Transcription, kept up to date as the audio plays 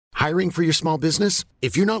Hiring for your small business?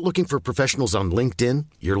 If you're not looking for professionals on LinkedIn,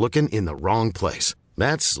 you're looking in the wrong place.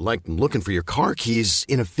 That's like looking for your car keys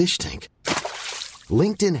in a fish tank.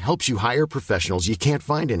 LinkedIn helps you hire professionals you can't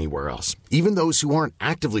find anywhere else, even those who aren't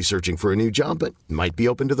actively searching for a new job but might be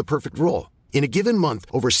open to the perfect role. In a given month,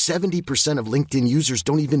 over 70% of LinkedIn users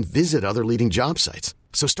don't even visit other leading job sites.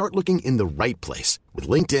 So start looking in the right place. With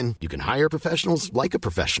LinkedIn, you can hire professionals like a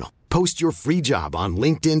professional. Post your free job on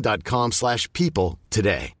linkedin.com/people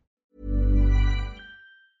today.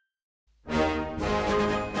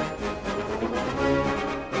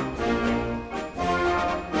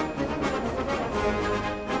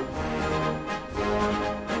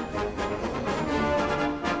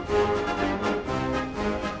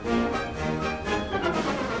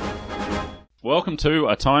 Welcome to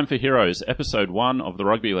A Time for Heroes, Episode 1 of the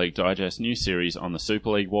Rugby League Digest new series on the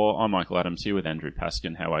Super League War. I'm Michael Adams here with Andrew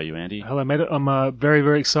Paskin. How are you, Andy? Hello, mate. I'm very,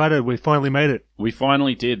 very excited. We finally made it. We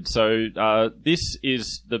finally did. So this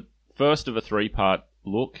is the first of a three-part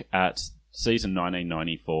look at season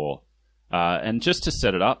 1994. And just to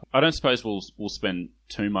set it up, I don't suppose we'll spend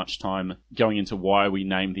too much time going into why we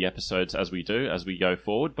name the episodes as we do as we go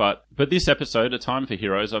forward. But this episode, A Time for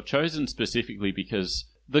Heroes, I've chosen specifically because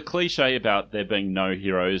the cliche about there being no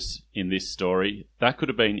heroes in this story, that could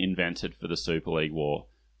have been invented for the Super League War.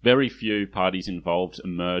 Very few parties involved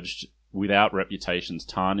emerged without reputations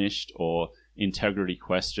tarnished or integrity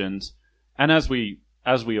questioned. And as we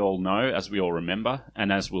all know, as we all remember,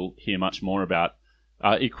 and as we'll hear much more about,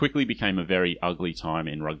 it quickly became a very ugly time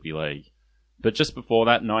in rugby league. But just before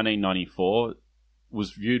that, 1994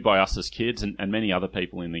 was viewed by us as kids and many other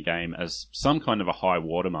people in the game as some kind of a high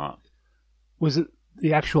watermark. Was it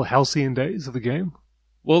the actual halcyon days of the game?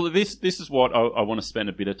 Well, this is what I want to spend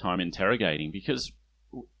a bit of time interrogating, because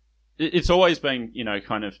it's always been,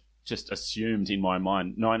 kind of just assumed in my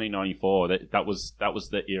mind, 1994, that was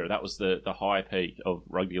the era, that was the high peak of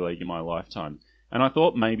rugby league in my lifetime. And I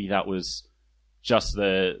thought maybe that was just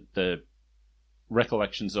the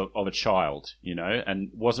recollections of a child,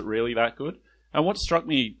 and was it really that good? And what struck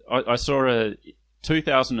me, I saw a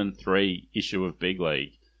 2003 issue of Big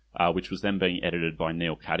League, which was then being edited by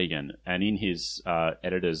Neil Cadigan. And in his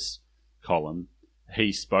editor's column,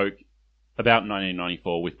 he spoke about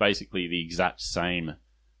 1994 with basically the exact same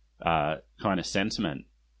kind of sentiment.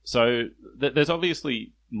 So there's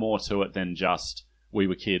obviously more to it than just we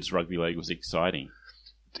were kids, rugby league was exciting.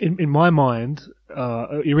 In my mind,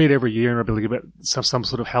 you read every year in rugby league about some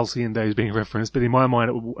sort of halcyon days being referenced, but in my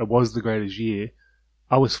mind it was the greatest year.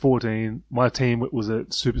 I was 14. My team was a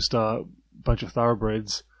superstar bunch of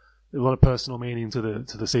thoroughbreds. A lot of personal meaning to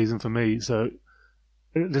the season for me, so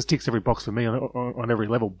it just ticks every box for me on every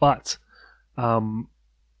level. But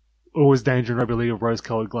always danger in rugby league of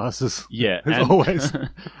rose-coloured glasses. Yeah, as always.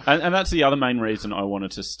 and that's the other main reason I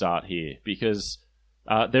wanted to start here, because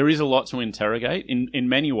there is a lot to interrogate. In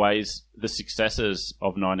many ways, the successes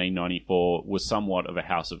of 1994 was somewhat of a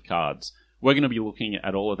house of cards. We're going to be looking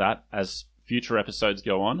at all of that as future episodes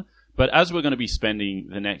go on, but as we're going to be spending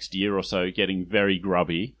the next year or so getting very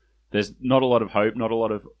grubby, there's not a lot of hope, not a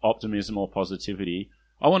lot of optimism or positivity.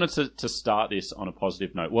 I wanted to start this on a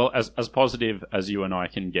positive note. Well, as positive as you and I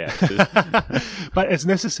can get. But it's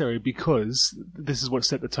necessary because this is what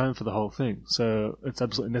set the tone for the whole thing. So it's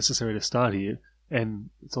absolutely necessary to start here, and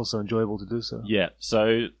it's also enjoyable to do so. Yeah.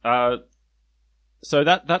 So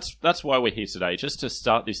that's why we're here today, just to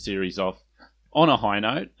start this series off on a high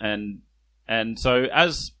note. And so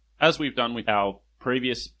as we've done with our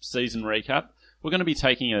previous season recap, we're going to be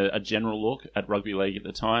taking a general look at rugby league at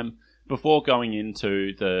the time before going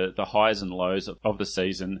into the highs and lows of the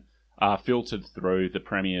season, filtered through the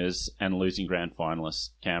premiers and losing grand finalists,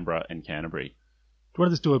 Canberra and Canterbury. Do you want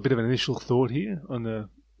to just do a bit of an initial thought here on the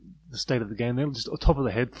state of the game there? Just a top of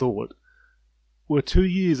the head thought. We're 2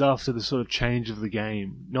 years after the sort of change of the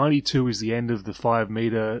game. 92 is the end of the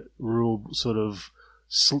 5-metre rule, sort of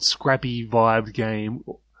scrappy vibed game.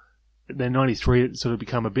 Then 93, it sort of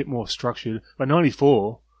become a bit more structured. By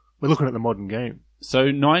 94, we're looking at the modern game.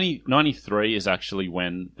 So 93 is actually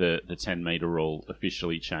when the 10-metre rule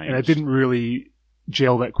officially changed. And it didn't really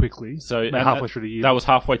gel that quickly. So halfway through the year. That was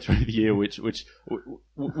halfway through the year, which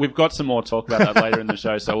we've got some more talk about that later in the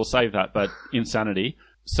show, so we'll save that. But insanity.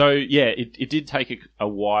 So yeah, it did take a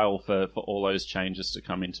while for all those changes to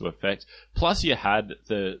come into effect. Plus, you had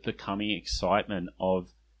the coming excitement of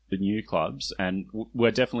the new clubs, and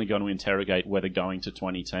we're definitely going to interrogate whether going to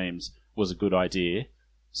 20 teams was a good idea.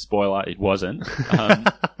 Spoiler, it wasn't.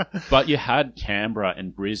 But you had Canberra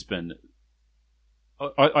and Brisbane.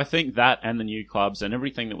 I think that and the new clubs and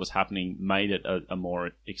everything that was happening made it a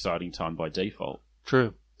more exciting time by default.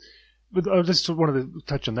 True. But I just wanted to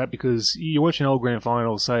touch on that because you watch an old grand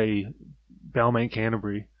final, say Balmain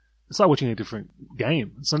Canterbury. It's like watching a different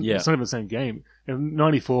game. It's not even the same game. In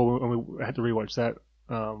 '94, when we had to rewatch that,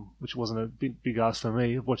 which wasn't a big ask for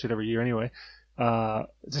me. I've watched it every year anyway. It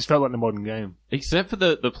just felt like the modern game. Except for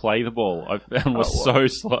the play the ball, I found was so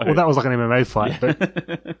slow. Well, that was like an MMA fight, but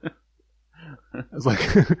it was like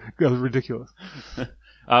it was ridiculous.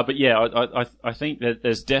 But yeah, I think that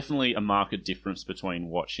there's definitely a marked difference between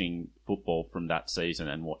watching football from that season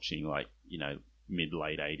and watching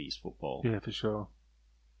mid-late 80s football. Yeah, for sure.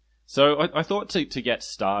 So I thought to get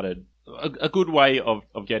started, a good way of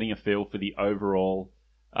getting a feel for the overall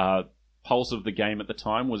pulse of the game at the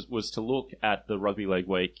time was to look at the Rugby League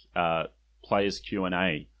Week Players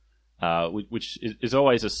Q&A, which is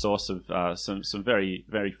always a source of some very,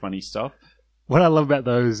 very funny stuff. What I love about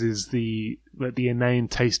those is the inane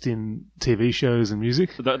taste in TV shows and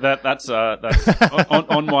music. That's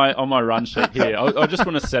on my run sheet here. I just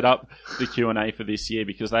want to set up the Q&A for this year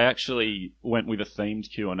because they actually went with a themed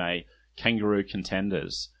Q&A, Kangaroo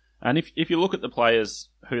Contenders. And if you look at the players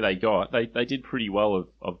who they got, they did pretty well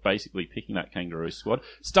of basically picking that Kangaroo squad.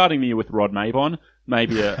 Starting the year with Rod Maybon,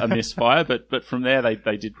 maybe a misfire, but from there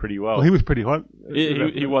they did pretty well. Well, he was pretty hot.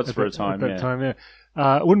 He was for a time, at that time, yeah.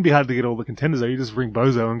 It wouldn't be hard to get all the contenders though. You just ring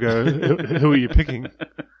Bozo and go, who are you picking?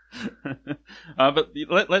 But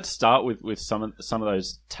let's start with some of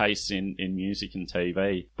those tastes in music and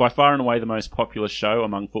TV. By far and away the most popular show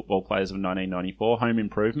among football players of 1994, Home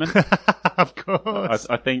Improvement. Of course.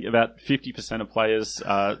 I think about 50% of players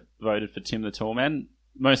voted for Tim the Tallman.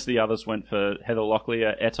 Most of the others went for Heather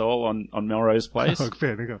Locklear et al. on Melrose Place. Oh,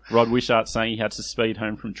 fair enough. Rod Wishart saying he had to speed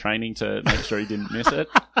home from training to make sure he didn't miss it.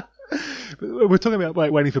 We're talking about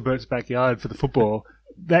like waiting for Bert's Backyard for the football.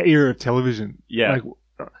 That era of television. Yeah. Like,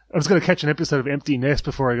 I was going to catch an episode of Empty Nest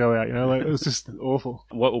before I go out. It was just awful.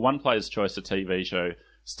 Well, One Player's Choice, a TV show,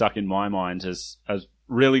 stuck in my mind as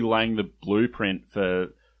really laying the blueprint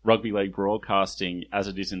for rugby league broadcasting as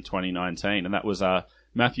it is in 2019, and that was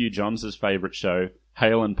Matthew Johns' favourite show,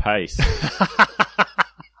 Hale and Pace.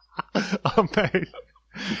 Oh, mate.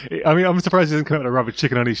 I mean, I'm surprised he doesn't come out with a rubber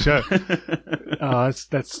chicken on his show.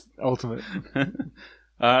 That's ultimate.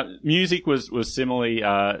 Music was similarly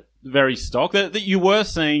very stock. That you were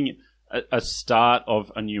seeing a start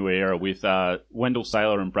of a new era with Wendell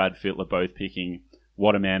Saylor and Brad Fittler both picking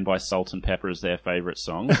What a Man by Salt and Pepper as their favourite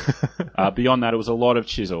song. Beyond that, it was a lot of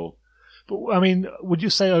Chisel. But, I mean, would you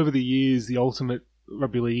say over the years the ultimate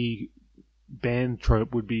rugby league band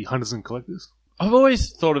trope would be Hunters and Collectors? I've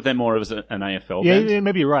always thought of them more as an AFL band. Yeah,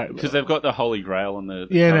 maybe you're right. Because they've got the Holy Grail on the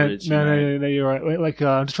coverage. No, you're right. Like,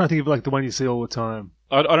 I'm just trying to think of like the one you see all the time.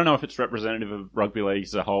 I don't know if it's representative of rugby league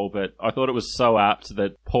as a whole, but I thought it was so apt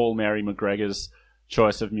that Paul Mary McGregor's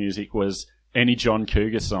choice of music was any John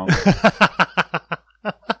Cougar song.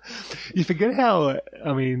 You forget how,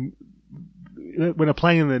 I mean, when they're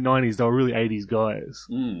playing in the 90s, they were really 80s guys.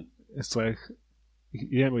 Mm. It's like,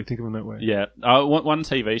 you don't really think of them that way. Yeah. One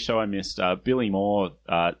TV show I missed, Billy Moore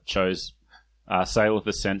chose Sale of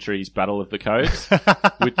the Century's Battle of the Codes,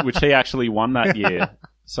 which he actually won that year.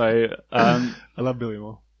 So I love Billy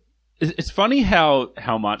Moore. It's funny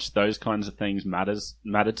how much those kinds of things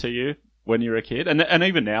mattered to you when you were a kid, and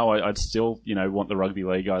even now I'd still want the rugby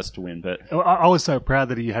league guys to win. But I was so proud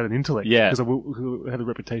that he had an intellect. Yeah, because I had a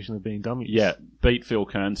reputation of being dummies. Yeah, beat Phil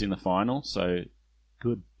Kearns in the final. So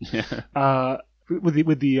good. Yeah. With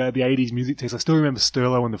the 80s music taste, I still remember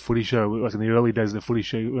Sterlo on the Footy Show, like in the early days of the Footy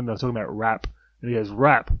Show, when they were talking about rap, and he goes,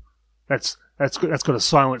 "Rap, that's got a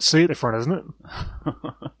silent C at the front, isn't it?"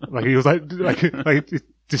 Like he was like he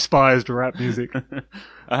despised rap music.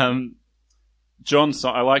 I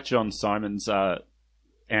like John Simon's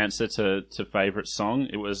answer to favourite song.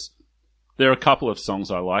 It was, there are a couple of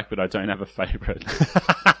songs I like, but I don't have a favourite.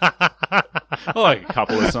 I like a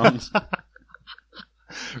couple of songs.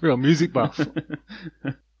 Real music buff.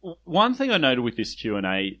 One thing I noted with this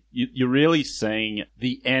Q&A, you're really seeing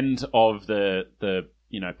the end of the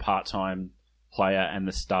part-time player and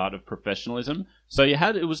the start of professionalism. So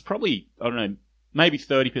it was probably, I don't know, maybe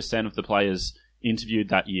 30% of the players interviewed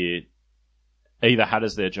that year either had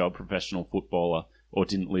as their job professional footballer or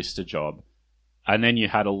didn't list a job. And then you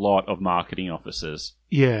had a lot of marketing officers.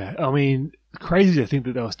 Yeah, I mean, crazy to think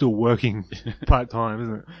that they were still working part-time,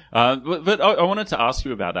 isn't it? But I wanted to ask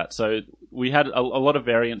you about that. So we had a lot of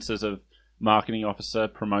variances of marketing officer,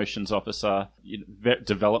 promotions officer,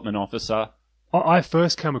 development officer. I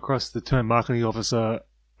first came across the term marketing officer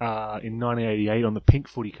in 1988 on the pink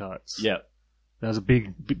footy cards. Yeah. That was a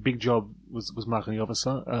big job, was marketing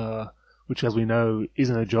officer. which, as we know,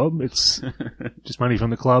 isn't a job. It's just money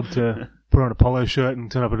from the club to put on a polo shirt and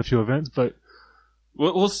turn up at a few events. But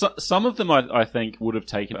some of them I think would have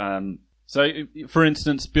taken. So, for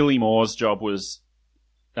instance, Billy Moore's job was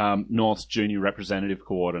North's junior representative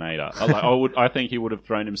coordinator. I think he would have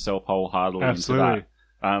thrown himself wholeheartedly Absolutely. into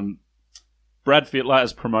that. Brad Fittler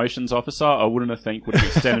as promotions officer, I wouldn't think would have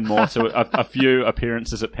extended more to a few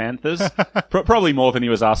appearances at Panthers. Probably more than he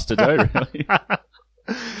was asked to do, really.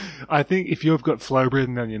 I think if you've got flow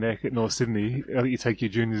breathing down your neck at North Sydney, I think you take your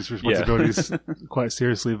juniors' responsibilities quite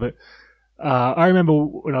seriously. But I remember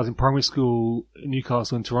when I was in primary school in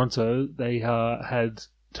Newcastle and Toronto, they had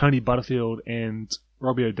Tony Butterfield and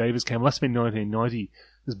Robbie O'Davis came. It must have been 1990.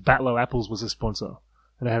 Because Batlow Apples was a sponsor.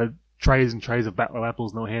 And they had trays and trays of Batlow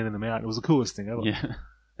Apples and they were handing them out. It was the coolest thing ever.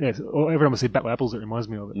 Yeah. So every time I see Batlow Apples, it reminds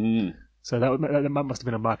me of it. Mm. So that must have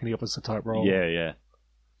been a marketing officer type role. Yeah.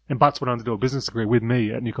 And Butts went on to do a business degree with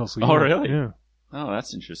me at Newcastle. Oh, really? Yeah. Oh,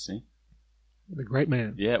 that's interesting. The great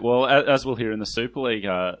man. Yeah, well, as we'll hear in the Super League,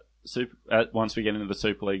 once we get into the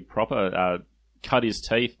Super League proper, cut his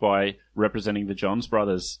teeth by representing the Johns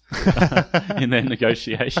brothers in their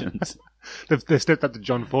negotiations. They've stepped up to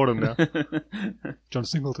John Fordham now. John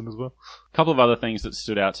Singleton as well. A couple of other things that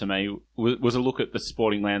stood out to me was a look at the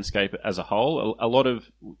sporting landscape as a whole. A lot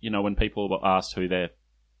of, when people were asked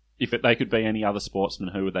if they could be any other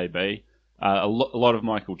sportsman, who would they be? A lot of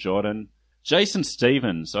Michael Jordan. Jason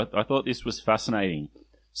Stevens, I thought this was fascinating.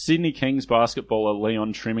 Sydney Kings basketballer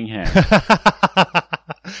Leon Trimmingham.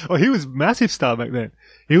 Oh, he was a massive star back then.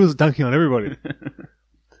 He was dunking on everybody.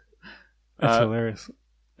 That's hilarious.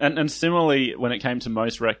 And similarly, when it came to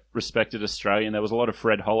most respected Australian, there was a lot of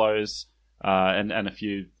Fred Hollows and a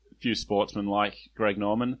few sportsmen like Greg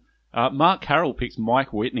Norman. Mark Carroll picked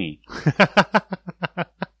Mike Whitney,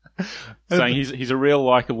 saying he's a real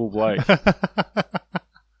likeable bloke. Well,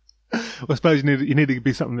 I suppose you need to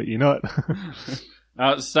be something that you're not.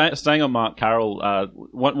 Staying on Mark Carroll,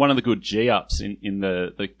 one of the good G-ups in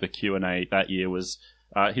the Q&A that year was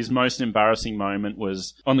his most embarrassing moment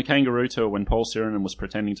was on the Kangaroo Tour when Paul Sirenen was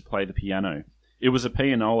pretending to play the piano. It was a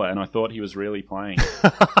pianola and I thought he was really playing.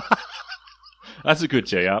 That's a good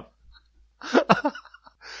G-up.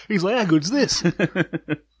 He's like, how good's this?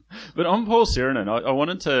 But on Paul Sirenen, I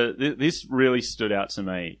wanted to... This really stood out to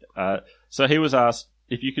me. So he was asked,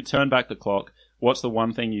 if you could turn back the clock, what's the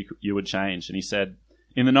one thing you would change? And he said,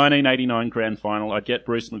 in the 1989 Grand Final, I'd get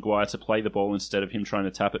Bruce Maguire to play the ball instead of him trying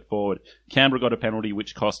to tap it forward. Canberra got a penalty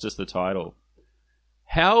which cost us the title.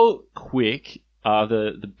 How quick are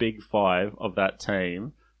the big five of that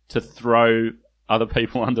team to throw other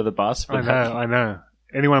people under the bus? I know.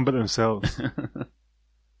 Anyone but themselves.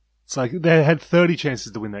 It's like they had 30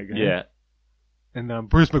 chances to win that game. Yeah. And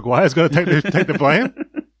Bruce Maguire's got to take the blame?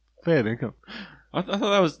 Fair income. I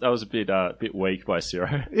thought that was a bit weak by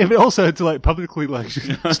Ciro. Yeah, but also to publicly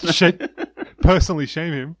personally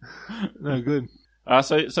shame him. No good.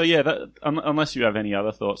 So yeah. Unless you have any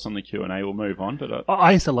other thoughts on the Q&A, we'll move on. But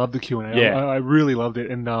I used to love the Q&A. Yeah. I really loved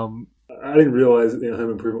it, and I didn't realise that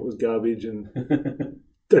Home Improvement was garbage, and I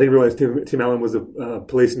didn't realise Tim Allen was a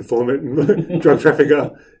police informant and drug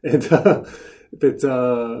trafficker,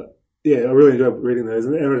 yeah, I really enjoyed reading those,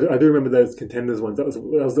 and I do remember those contenders ones. That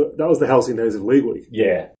was the halcyon days of League Week.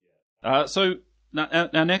 Yeah. So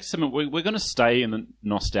our next segment, we're going to stay in the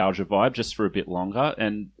nostalgia vibe just for a bit longer,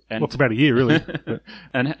 and well, for about a year, really,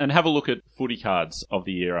 and have a look at footy cards of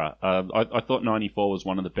the era. I thought '94 was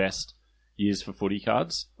one of the best years for footy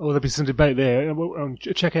cards. Oh, there'll be some debate there.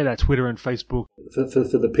 Check out our Twitter and Facebook. For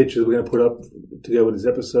the pictures we're going to put up to go with this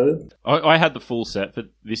episode. I had the full set for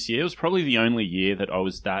this year. It was probably the only year that I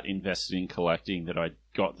was that invested in collecting that I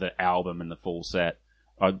got the album and the full set.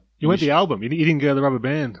 You went the album. You didn't go the rubber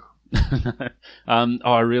band.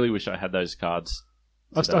 I really wish I had those cards.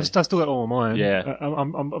 I've still got all of mine. Yeah.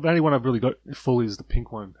 The only one I've really got fully is the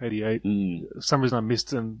pink one, 88. For some reason I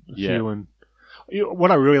missed a few, and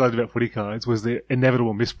what I really liked about footy cards was the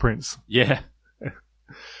inevitable misprints. Yeah.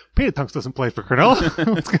 Peter Tunks doesn't play for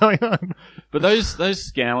Cronulla. What's going on? But those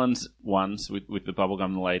Scowlins ones with the bubblegum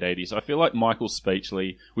in the late 80s, I feel like Michael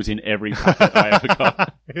Speechley was in every packet I ever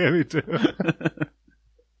got. Yeah, me too.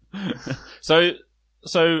 So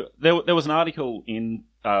there was an article in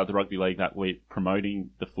the Rugby League that week promoting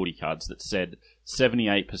the footy cards that said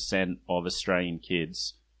 78% of Australian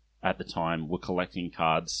kids at the time were collecting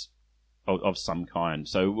cards of some kind.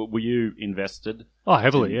 So were you invested? Oh,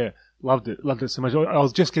 heavily, yeah. Loved it so much. I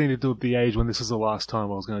was just getting to do it at the age when this was the last time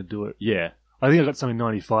I was going to do it. Yeah. I think I got some in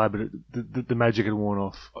 95, but the magic had worn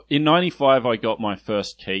off. In 95, I got my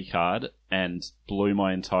first key card and blew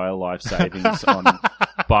my entire life savings on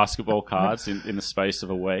basketball cards in the space of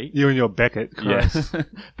a week. You and your Beckett. Christ. Yeah.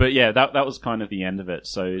 But yeah, that was kind of the end of it.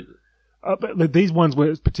 So but these ones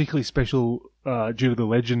were particularly special due to the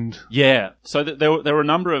legend. yeah, so there were a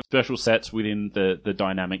number of special sets within the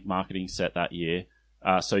dynamic marketing set that year.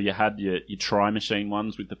 So you had your Try Machine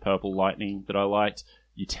ones with the purple lightning that I liked,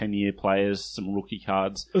 your 10-year players, some rookie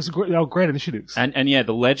cards. They were great initiatives. And yeah,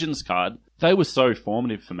 the Legends card, they were so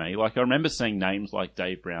formative for me. Like, I remember seeing names like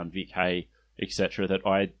Dave Brown, Vic Hay, etc. that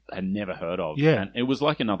I had never heard of. Yeah. And it was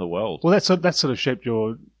like another world. Well, that sort of shaped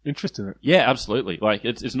your interest in it. Yeah, absolutely. Like,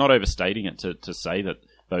 it's not overstating it to say that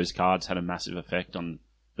those cards had a massive effect on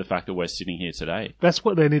the fact that we're sitting here today. That's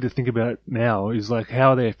what they need to think about now, is like,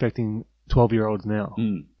 how are they affecting 12-year-olds now?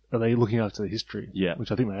 Mm. Are they looking after the history? Yeah.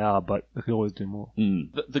 Which I think they are, but they could always do more. Mm.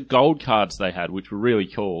 The gold cards they had, which were really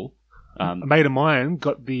cool. A mate of mine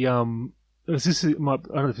got the I don't know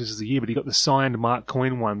if this is the year, but he got the signed Mark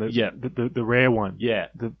Coyne one. The rare one. Yeah.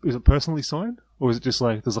 Was it personally signed, or was it just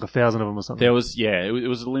like there's like 1,000 of them or something? There was, yeah, it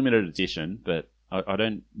was a limited edition, but I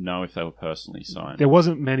don't know if they were personally signed. There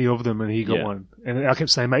wasn't many of them, and he got Yeah. one. And I kept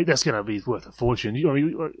saying, mate, that's going to be worth a fortune.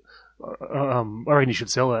 I reckon you should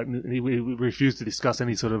sell that. And he refused to discuss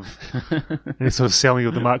any sort of selling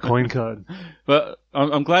of the Mark Coyne card. But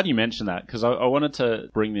I'm glad you mentioned that, because I wanted to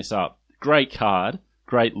bring this up. Great card,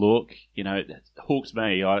 great look, it hooks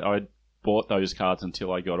me. I bought those cards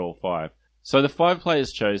until I got all 5. So the 5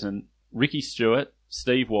 players chosen: Ricky Stewart,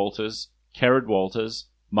 Steve Walters, Kerrod Walters,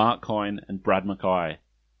 Mark Coyne, and Brad Mackay.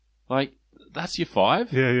 Like, that's your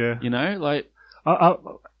 5? Yeah. Like...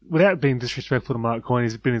 Without being disrespectful to Mark Coyne,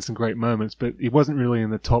 he's been in some great moments, but he wasn't really in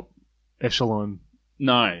the top echelon.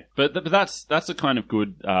 No, but that's a kind of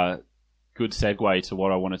good segue to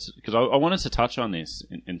what I wanted to... Because I wanted to touch on this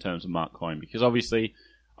in terms of Mark Coyne, because obviously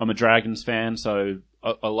I'm a Dragons fan, so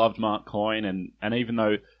I loved Mark Coyne, and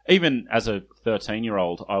even as a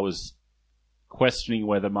 13-year-old, I was questioning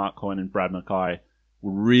whether Mark Coyne and Brad Mackay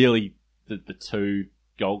were really the 2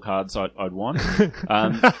 gold cards I'd want.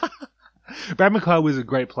 Brad Mackay was a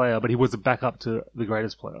great player, but he was a backup to the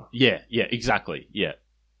greatest player. Yeah, exactly. Yeah,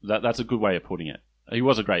 that's a good way of putting it. He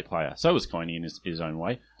was a great player. So was Coyne in his own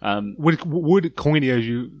way. Would Coyne, as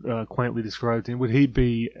you quaintly described him, would he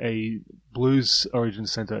be a Blues origin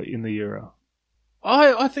centre in the era?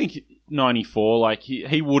 I think 94, like,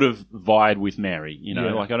 he would have vied with Mary,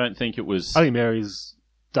 Yeah. Like, I don't think it was... I think Mary's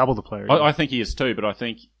double the player. I think he is too, but I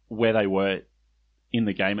think where they were in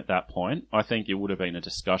the game at that point, I think it would have been a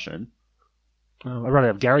discussion. I'd rather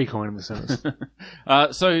have Gary Coyne in the centres.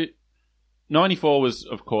 So, 94 was,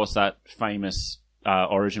 of course, that famous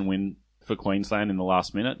Origin win for Queensland in the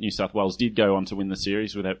last minute. New South Wales did go on to win the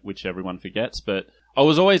series, which everyone forgets. But I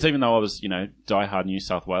was always, even though I was, diehard New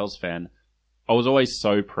South Wales fan, I was always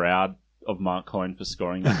so proud of Mark Coyne for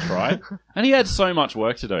scoring that try. And he had so much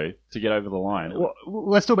work to do to get over the line. Well,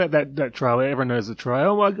 let's talk about that try. Everyone knows the try.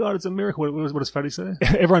 Oh my God, it's a miracle. What does Fatty say?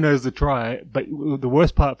 Everyone knows the try, but the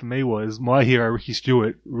worst part for me was my hero, Ricky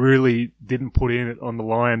Stewart, really didn't put in it on the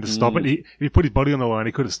line to stop it. If he put his body on the line,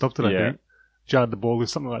 he could have stopped it, I think. Jarred the ball or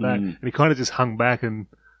something like that. And he kind of just hung back and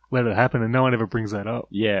let it happen, and no one ever brings that up.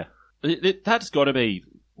 Yeah. That's got to be...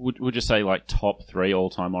 Would you say, like, top 3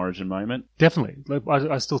 all-time Origin moment? Definitely. Like,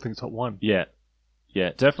 I still think top 1. Yeah,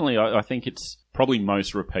 definitely. I think it's probably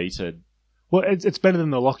most repeated. Well, it's better than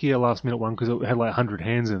the Lockyer last-minute one because it had, like, 100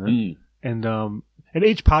 hands in it. And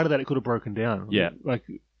each part of that it could have broken down. Yeah. Like,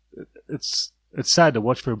 it's sad to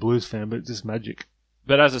watch for a Blues fan, but it's just magic.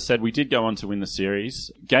 But as I said, we did go on to win the series.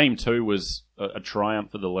 Game 2 was a triumph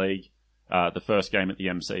for the league. The first game at the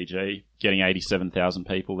MCG, getting 87,000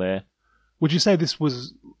 people there. Would you say this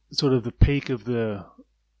was sort of the peak of the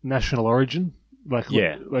national origin? Like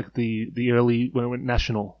the early, when it went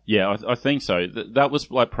national? Yeah, I think so. That was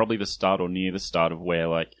like probably the start or near the start of where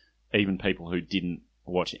like even people who didn't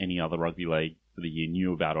watch any other rugby league for the year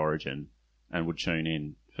knew about Origin and would tune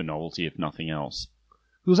in for novelty, if nothing else.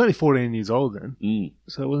 He was only 14 years old then,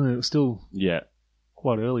 so it was still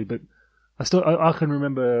quite early. But I can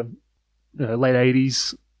remember late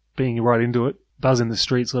 80s being right into it. Buzz in the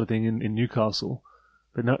street sort of thing in Newcastle.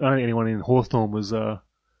 But not anyone in Hawthorn was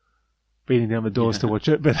beating down the doors to watch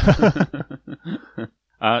it.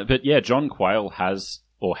 But yeah, John Quayle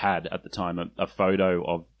had at the time a photo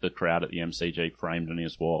of the crowd at the MCG framed on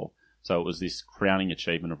his wall. So it was this crowning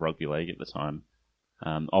achievement of rugby league at the time.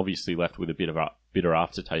 Obviously left with a bit of a bitter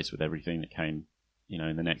aftertaste with everything that came,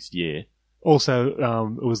 in the next year. Also,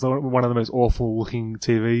 it was one of the most awful-looking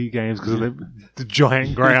TV games because of the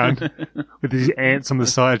giant ground with these ants on the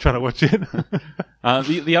side trying to watch it.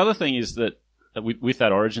 The other thing is that with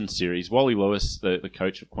that Origin series, Wally Lewis, the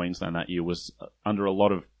coach of Queensland that year, was under a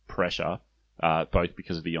lot of pressure both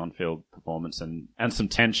because of the on-field performance and some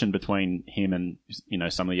tension between him and,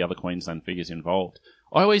 some of the other Queensland figures involved.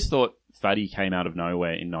 I always thought Fatty came out of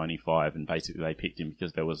nowhere in 95 and basically they picked him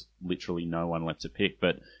because there was literally no one left to pick.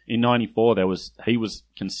 But in 94, he was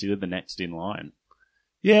considered the next in line.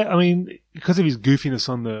 Yeah, I mean, because of his goofiness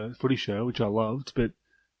on the footy show, which I loved, but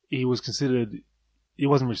he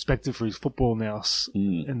wasn't respected for his football nous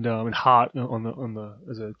and heart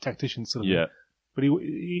as a tactician sort of thing. But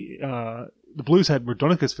the Blues had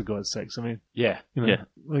Rodonicus, for God's sakes. I mean, I think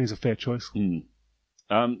it's a fair choice.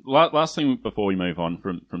 Last thing before we move on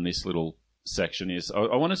from this little section is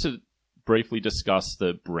I wanted to briefly discuss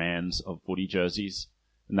the brands of footy jerseys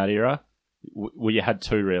in that era. Where you had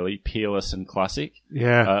two, really, Peerless and Classic.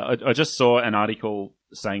 Yeah. I just saw an article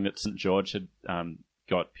saying that St. George had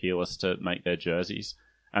got Peerless to make their jerseys,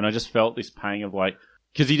 and I just felt this pang of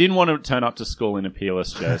because he didn't want to turn up to school in a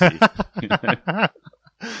Peerless jersey.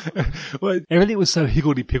 Well, everything was so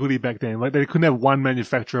higgledy-piggledy back then. They couldn't have one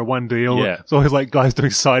manufacturer, one deal. Yeah. It's always guys doing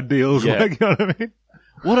side deals. Yeah. You know what I mean?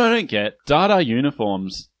 What I don't get, Dada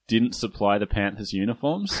Uniforms didn't supply the Panthers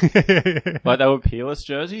uniforms. They were Peerless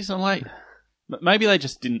jerseys. I'm maybe they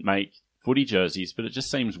just didn't make footy jerseys, but it just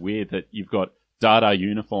seems weird that you've got Dada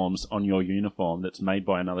Uniforms on your uniform that's made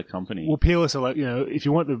by another company. Well, Peerless are if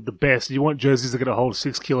you want the best, you want jerseys that are going to hold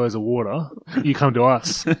 6 kilos of water, you come to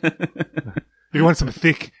us. If you want some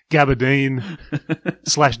thick gabardine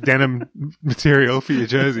 / denim material for your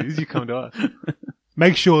jerseys, you come to us.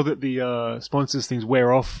 Make sure that the sponsors things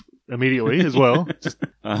wear off immediately as well.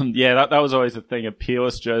 That was always the thing, a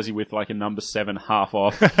Peerless jersey with a number 7 half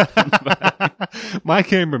off. My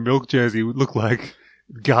Canberra Milk jersey would look like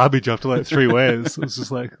garbage after 3 wears. It was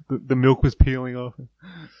just the milk was peeling off.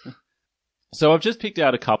 So I've just picked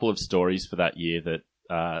out a couple of stories for that year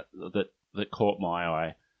that caught my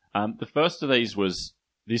eye. The first of these was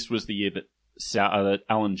the year that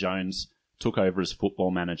Alan Jones took over as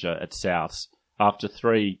football manager at Souths after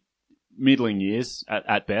 3 middling years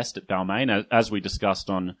at best at Balmain, as we discussed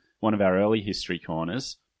on one of our early history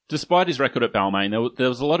corners. Despite his record at Balmain, there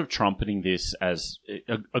was a lot of trumpeting this as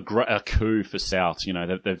a coup for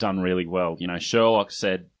Souths. They've done really well. Sherlock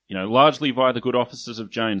said, largely via the good offices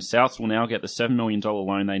of Jones, Souths will now get the $7 million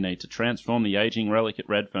loan they need to transform the ageing relic at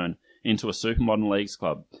Redfern into a supermodern leagues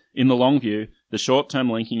club. In the long view, the short-term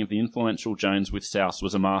linking of the influential Jones with Souths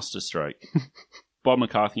was a masterstroke. Bob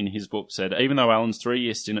McCarthy in his book said, even though Allen's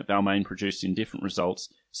 3-year stint at Balmain produced indifferent results,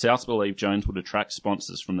 Souths believed Jones would attract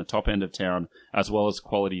sponsors from the top end of town as well as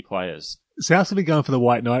quality players. Souths have been going for the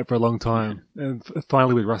White Knight for a long time, and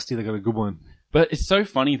finally with Rusty they got a good one. But it's so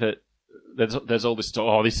funny that there's all this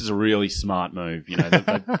talk, this is a really smart move.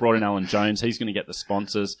 They've brought in Alan Jones, he's going to get the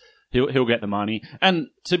sponsors, he'll get the money. And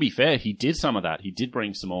to be fair, he did some of that. He did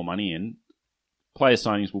bring some more money in. Player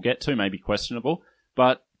signings we'll get to, maybe questionable,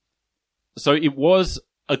 but so it was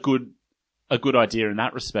a good idea in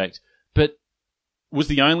that respect, but was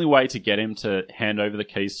the only way to get him to hand over the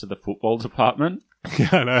keys to the football department. Yeah,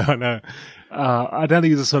 I know. I don't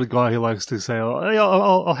think he's the sort of guy who likes to say,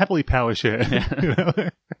 I'll happily power share.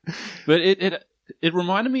 Yeah. But it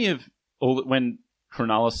reminded me of when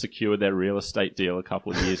Cronulla secured their real estate deal a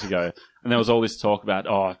couple of years ago, and there was all this talk about,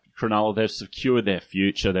 Cronulla, they've secured their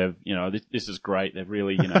future. They've, this is great. They've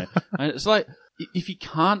really, and it's if you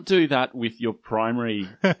can't do that with your primary,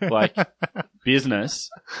 business,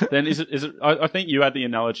 then is it, I think you had the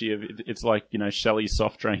analogy of it's like, Shelley's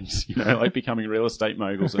soft drinks, becoming real estate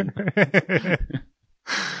moguls. And yeah,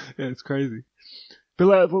 it's crazy.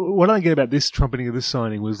 But what I get about this trumpeting of this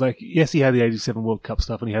signing was yes, he had the 87 World Cup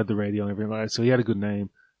stuff and he had the radio and everything so he had a good name,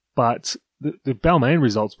 but the Balmain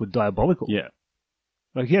results were diabolical. Yeah.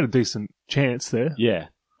 He had a decent chance there. Yeah.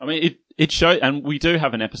 I mean, it showed, and we do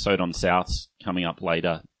have an episode on Souths coming up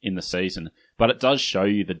later in the season, but it does show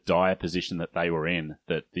you the dire position that they were in,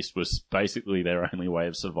 that this was basically their only way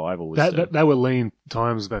of survival. They were lean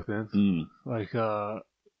times back then.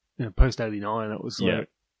 Post 89, it was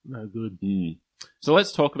no good. So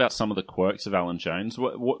let's talk about some of the quirks of Alan Jones,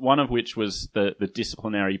 one of which was the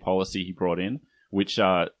disciplinary policy he brought in, which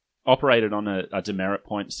operated on a demerit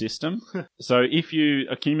point system. So if you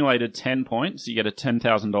accumulated 10 points, you get a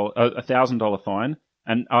 $1,000 fine,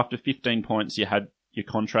 and after 15 points, you had your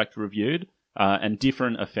contract reviewed, and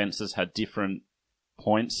different offences had different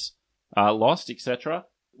points lost, etc.,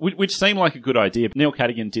 which seemed like a good idea. Neil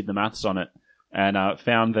Cadigan did the maths on it and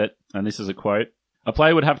found that, and this is a quote, a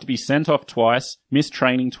player would have to be sent off twice, miss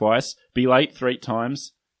training twice, be late 3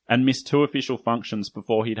 times, and miss 2 official functions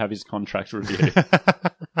before he'd have his contract reviewed.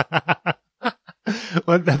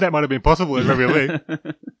 Well, that might have been possible in rugby league.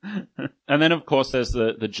 And then, of course, there's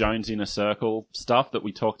the Jones inner circle stuff that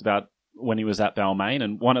we talked about when he was at Balmain,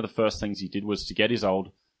 and one of the first things he did was to get his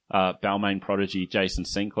old Balmain prodigy Jason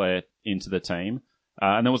Sinclair into the team.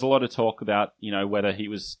 And there was a lot of talk about, whether he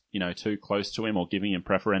was, too close to him or giving him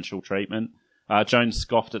preferential treatment. Jones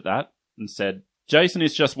scoffed at that and said, "Jason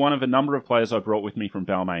is just one of a number of players I brought with me from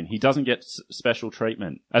Balmain. He doesn't get special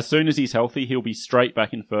treatment. As soon as he's healthy, he'll be straight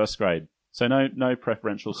back in first grade." So no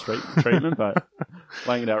preferential treatment, but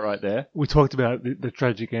laying it out right there. We talked about the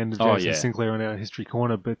tragic end of Jason Sinclair in our History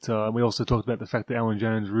Corner, but we also talked about the fact that Alan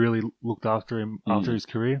Jones really looked after him after his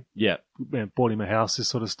career. Yeah. Bought him a house, this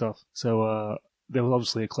sort of stuff. So there was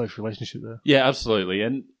obviously a close relationship there. Yeah, absolutely.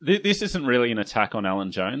 And this isn't really an attack on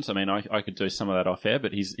Alan Jones. I mean, I could do some of that off air,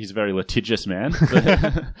 but he's a very litigious man.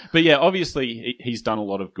 But yeah, obviously he's done a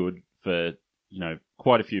lot of good for,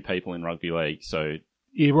 quite a few people in rugby league. So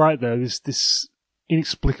you're right, though. This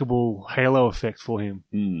inexplicable halo effect for him.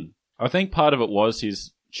 I think part of it was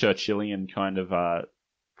his Churchillian kind of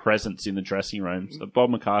presence in the dressing rooms. Bob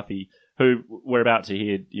McCarthy, who we're about to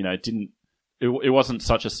hear, it wasn't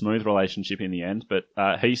such a smooth relationship in the end, but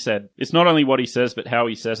he said, "It's not only what he says, but how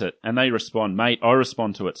he says it." And they respond, "Mate, I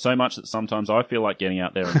respond to it so much that sometimes I feel like getting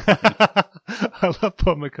out there and I love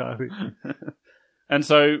Bob McCarthy. And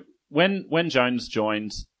so when Jones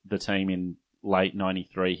joined the team in late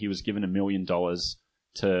 93, he was given $1 million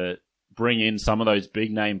to bring in some of those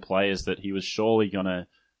big name players that he was surely going to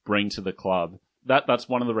bring to the club. That's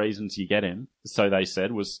one of the reasons you get him, so they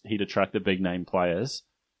said, was he'd attract the big name players.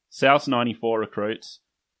 South's 94 recruits: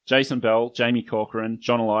 Jason Bell, Jamie Corcoran,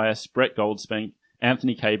 John Elias, Brett Goldspink,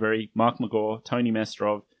 Anthony Caberry, Mark McGaw, Tony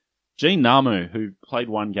Mestrov, Gene Namu, who played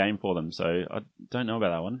one game for them, so I don't know about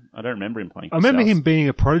that one. I don't remember him playing for I remember South. him being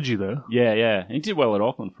a prodigy, though. Yeah. He did well at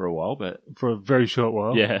Auckland for a while, but... For a very short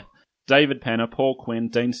while. Yeah. David Penner, Paul Quinn,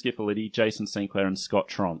 Dean Skiffaliddy, Jason Sinclair, and Scott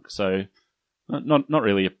Tronk. So, not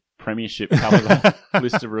really a premiership caliber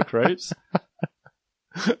list of recruits.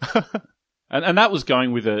 And that was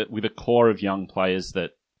going with a core of young players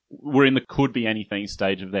that were in the could-be-anything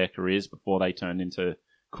stage of their careers before they turned into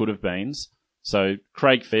could-have-beens. So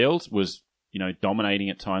Craig Field was,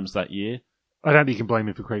 dominating at times that year. I don't think you can blame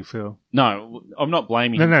him for Craig Field. No, I'm not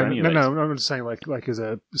blaming him for any of these. No, I'm just saying like as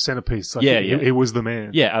a centerpiece. Yeah. He was the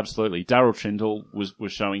man. Yeah, absolutely. Darryl Trindle was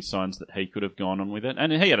showing signs that he could have gone on with it.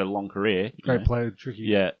 And he had a long career. Great player, tricky.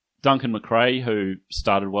 Yeah. Duncan McRae, who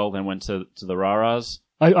started well, then went to the Raras.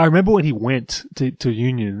 I remember when he went to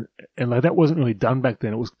Union, and that wasn't really done back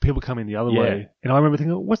then. It was people coming the other way. And I remember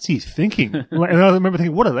thinking, what's he thinking? And I remember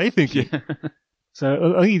thinking, what are they thinking? Yeah.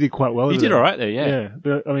 So I think he did quite well. He did all right there, yeah. Yeah,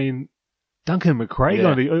 but I mean, Duncan McRae,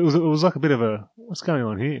 it was like a bit of a, what's going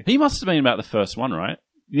on here? He must have been about the first one, right?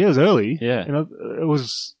 Yeah, it was early. Yeah. And I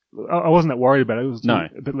wasn't that worried about it. No.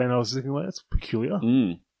 But then I was thinking, that's peculiar.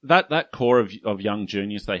 That core of young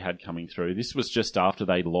juniors they had coming through, this was just after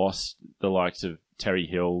they lost the likes of Terry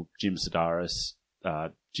Hill, Jim Sedaris,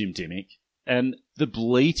 Jim Dimmick. And the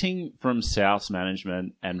bleating from South's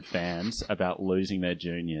management and fans about losing their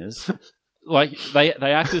juniors, like they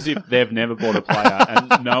act as if they've never bought a player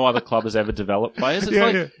and no other club has ever developed players.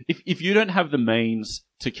 It's if you don't have the means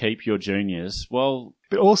to keep your juniors, well...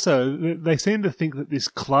 But also, they seem to think that this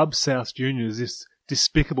club, South Juniors, this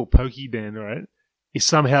despicable pokey den, right, is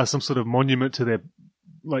somehow some sort of monument to their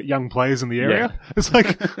young players in the area. Yeah. It's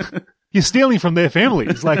like you're stealing from their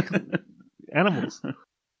families, like animals.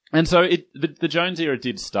 And so the Jones era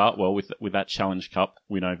did start well with that Challenge Cup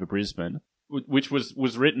win over Brisbane, which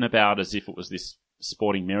was written about as if it was this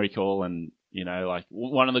sporting miracle and,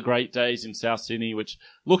 one of the great days in South Sydney, which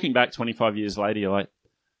looking back 25 years later, you're like,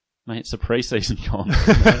 mate, it's a pre-season comp.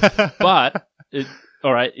 But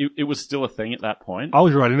it was still a thing at that point. I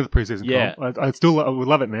was right into the preseason comp. I would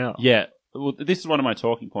love it now. Yeah. Well, this is one of my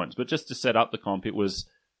talking points, but just to set up the comp, it was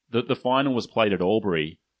the final was played at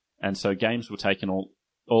Albury, and so games were taken all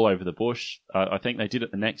over the bush. I think they did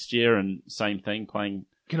it the next year, and same thing, playing...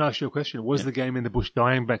 Can I ask you a question? Was the game in the bush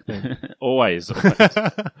dying back then? Always.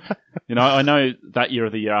 I know that year or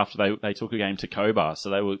the year after they took a game to Cobar, so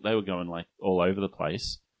they were going all over the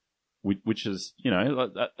place. Which is,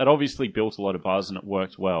 that obviously built a lot of buzz and it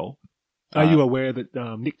worked well. Are you aware that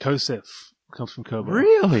Nick Kosef comes from Cobar?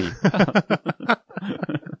 Really?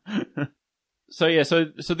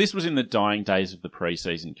 So this was in the dying days of the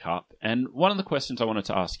pre-season cup. And one of the questions I wanted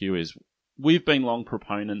to ask you is, we've been long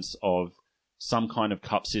proponents of some kind of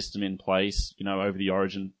cup system in place, over the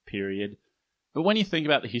origin period. But when you think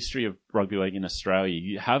about the history of rugby league in Australia,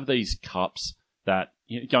 you have these cups that,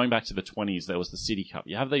 going back to the 20s, there was the City Cup.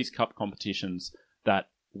 You have these cup competitions that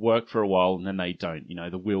work for a while and then they don't.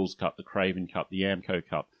 The Wills Cup, the Craven Cup, the Amco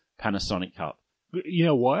Cup, Panasonic Cup. But you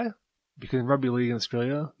know why? Because in rugby league in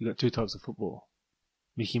Australia, you've got two types of football.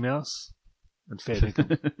 Mickey Mouse, and Fair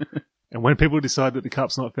Dinkum. And when people decide that the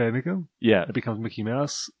cup's not Fair Dinkum, Yeah. it becomes Mickey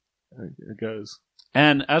Mouse, and it goes.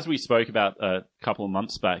 And as we spoke about a couple of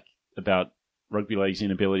months back about rugby league's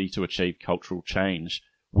inability to achieve cultural change,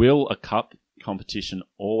 will a cup competition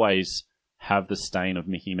always have the stain of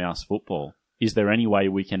Mickey Mouse football? Is there any way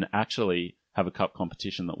we can actually have a cup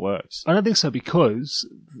competition that works? I don't think so, because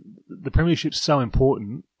the Premiership's so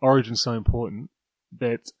important, Origin's so important,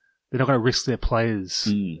 that they're not going to risk their players.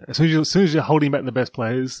 As soon as you're holding back the best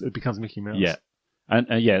players, it becomes Mickey Mouse. Yeah.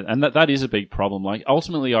 And that is a big problem. Like,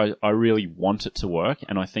 ultimately, I really want it to work,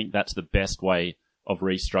 and I think that's the best way of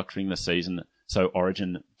restructuring the season so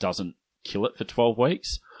Origin doesn't kill it for 12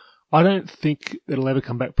 weeks. I don't think it'll ever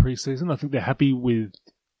come back pre-season. I think they're happy with,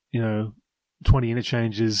 20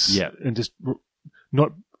 interchanges and just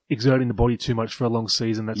not exerting the body too much for a long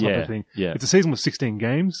season, that type of thing. Yeah. If the season was 16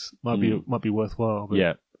 games, might be worthwhile. But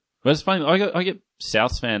Yeah. But it's funny, I get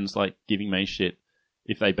South fans like giving me shit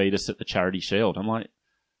if they beat us at the Charity Shield. I'm like,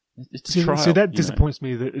 it's a trial. See, that disappoints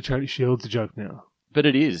me that the Charity Shield's a joke now. But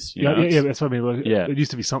it is. Yeah, that's what I mean. Like, it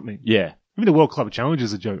used to be something. Yeah. Even the World Club Challenge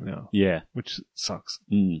is a joke now. Yeah. Which sucks.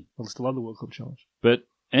 Mm. I still love the World Club Challenge. But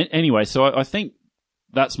anyway, so I think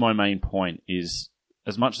that's my main point is,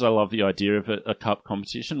 as much as I love the idea of a cup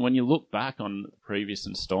competition, when you look back on previous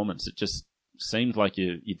installments, it just seems like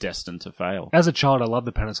you're destined to fail. As a child, I loved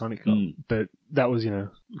the Panasonic Cup, but that was,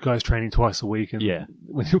 guys training twice a week. And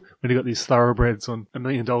when you got these thoroughbreds on $1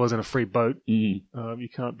 million and a free boat, you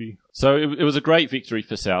can't be... So it was a great victory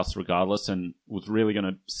for South regardless, and was really going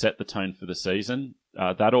to set the tone for the season.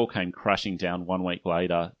 That all came crashing down 1 week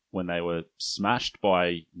later when they were smashed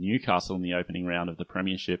by Newcastle in the opening round of the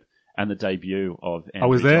Premiership and the debut of Andrew I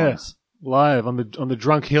was there, Johns. live on the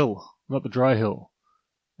drunk hill, not the dry hill.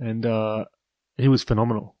 And he was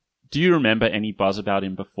phenomenal. Do you remember any buzz about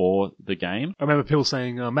him before the game? I remember people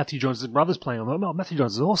saying Matthew Johns' brother's playing. I'm like, no, Matthew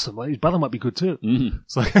Johns is awesome. Like, his brother might be good too. Mm-hmm.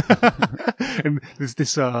 It's like, and there's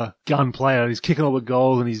this gun player, and he's kicking all the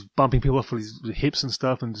goals, and he's bumping people off with his hips and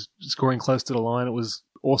stuff, and scoring close to the line. It was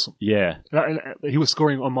awesome. Yeah. And he was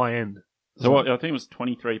scoring on my end. So I think it was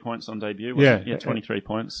 23 points on debut. Wasn't it? Yeah, 23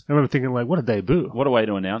 points. I remember thinking, like, what a debut. What a way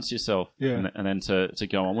to announce yourself. Yeah. And then to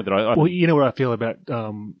go on with it. Well, you know what I feel about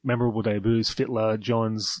memorable debuts, Fittler,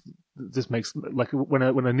 Johns. This makes, like, when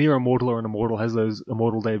a near immortal or an immortal has those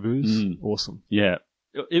immortal debuts, awesome. Yeah.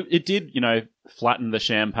 It did, flatten the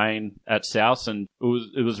champagne at South, and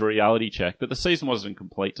it was a reality check. But the season wasn't a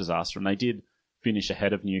complete disaster, and they did finish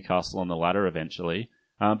ahead of Newcastle on the ladder eventually.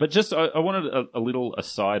 But just, I wanted a little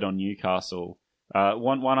aside on Newcastle.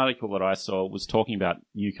 One article that I saw was talking about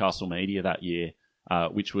Newcastle media that year,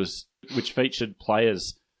 which featured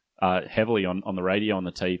players heavily on the radio, on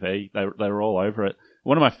the TV. They were all over it.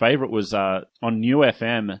 One of my favourite was on New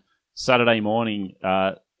FM Saturday morning.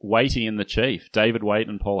 Waity and the Chief, David Waite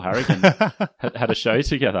and Paul Harrigan had a show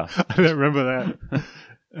together. I don't remember that.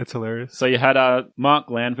 That's hilarious. So you had Mark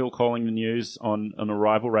Glanville calling the news on a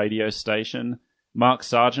rival radio station. Mark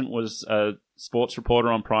Sargent was a sports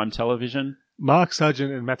reporter on Prime Television. Mark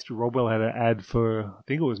Sargent and Matthew Rodwell had an ad for, I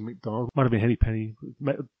think it was McDonald's. Might have been Henny Penny.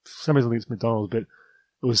 For some reason I think it's McDonald's, but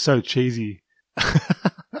it was so cheesy.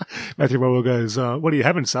 Matthew Rodwell goes, what are you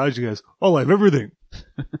having, Sarge? He goes, I'll have everything.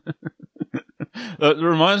 It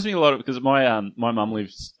reminds me a lot of, because my mum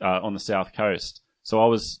lives on the south coast, so I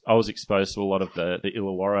was exposed to a lot of the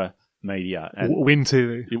Illawarra media and Win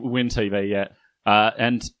TV. Win TV, yeah,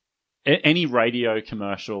 and any radio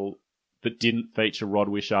commercial that didn't feature Rod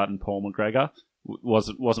Wishart and Paul McGregor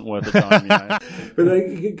wasn't worth the time. But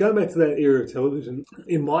going back to that era of television,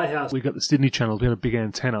 in my house, we got the Sydney channel, we had a big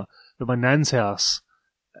antenna, but my nan's house,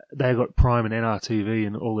 they got Prime and NRTV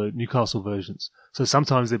and all the Newcastle versions. So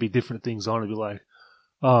sometimes there'd be different things on. It'd be like,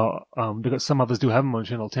 they got, some others do have them on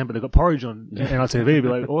Channel 10, but they got Porridge on NRTV. It'd be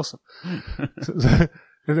like, awesome.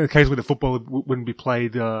 And occasionally the football wouldn't be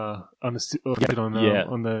played on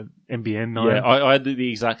the NBN 9. Yeah, I did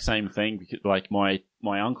the exact same thing, because like my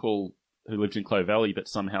uncle who lived in Clovelly but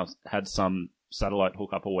somehow had some satellite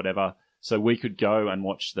hookup or whatever, so we could go and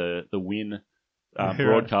watch the Win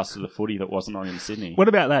broadcast of the footy that wasn't on in Sydney. What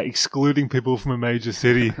about that? Excluding people from a major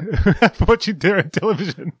city watching their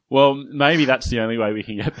television. Well, maybe that's the only way we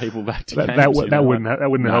can get people back to games. That wouldn't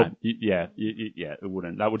help. Yeah, it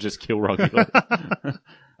wouldn't. That would just kill rugby.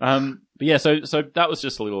 But yeah, so that was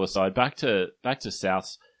just a little aside. Back to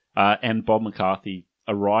Souths and Bob McCarthy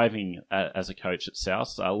arriving as a coach at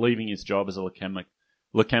Souths, leaving his job as a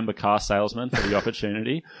Lakemba car salesman for the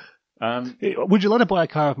opportunity. Would you like to buy a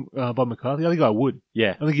car of Bob McCarthy? I think I would.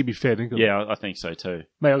 Yeah. I think he'd be fair dinkum. Yeah, I think so too.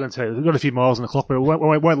 Mate, I'm going to tell you, they've got a few miles on the clock, but it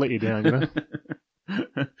won't let you down,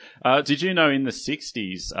 Did you know in the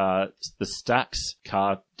 60s, the Stax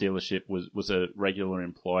car dealership was a regular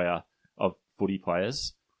employer of footy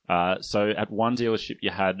players? So at one dealership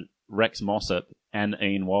you had Rex Mossop and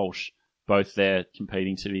Ian Walsh, both there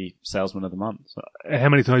competing to be Salesman of the Month. So. How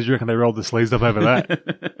many times do you reckon they rolled the sleeves up over that?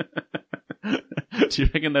 Do you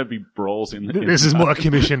reckon there'd be brawls in This is my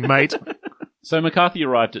commission, mate. So McCarthy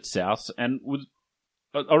arrived at South and was...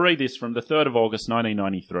 I'll read this from the 3rd of August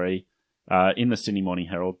 1993 in the Sydney Morning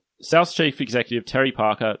Herald. South's chief executive Terry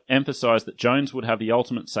Parker emphasised that Jones would have the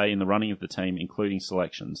ultimate say in the running of the team, including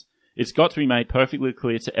selections. It's got to be made perfectly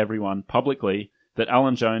clear to everyone publicly that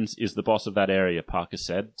Alan Jones is the boss of that area, Parker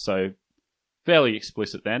said. So fairly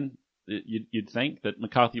explicit then. You'd think that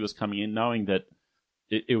McCarthy was coming in knowing that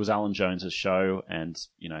it was Alan Jones's show and,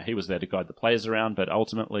 you know, he was there to guide the players around, but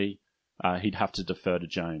ultimately he'd have to defer to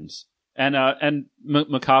Jones. And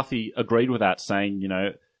McCarthy agreed with that, saying, you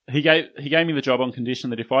know, he gave me the job on condition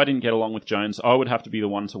that if I didn't get along with Jones, I would have to be the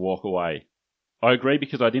one to walk away. I agree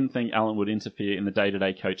because I didn't think Alan would interfere in the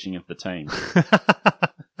day-to-day coaching of the team.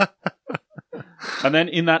 And then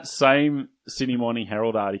in that same Sydney Morning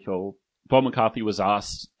Herald article, Bob McCarthy was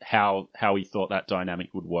asked how he thought that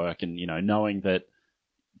dynamic would work, and, you know, knowing that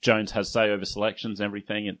Jones has say over selections and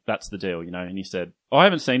everything, and that's the deal, you know. And he said, I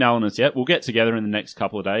haven't seen Alan as yet. We'll get together in the next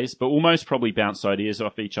couple of days, but we'll most probably bounce ideas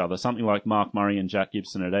off each other, something like Mark Murray and Jack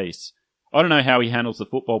Gibson at East. I don't know how he handles the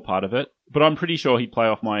football part of it, but I'm pretty sure he'd play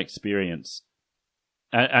off my experience.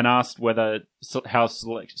 And asked how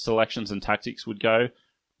selections and tactics would go,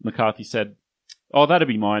 McCarthy said, oh, that'd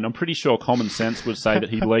be mine. I'm pretty sure common sense would say that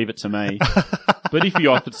he'd leave it to me. But if he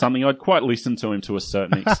offered something, I'd quite listen to him to a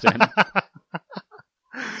certain extent.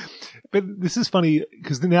 But this is funny,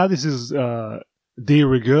 because now this is de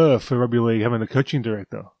rigueur for rugby league having a coaching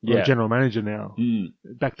director, or a general manager now. Mm.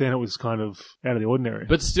 Back then it was kind of out of the ordinary.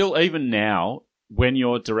 But still, even now, when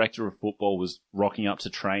your director of football was rocking up to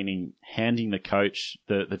training, handing the coach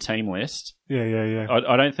the team list, yeah.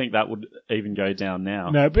 I don't think that would even go down now.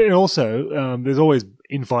 No, but also, there's always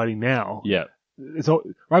infighting now. Yeah.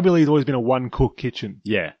 Rugby league's always been a one-cook kitchen.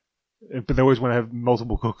 Yeah. But they always want to have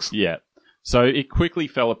multiple cooks. Yeah. So it quickly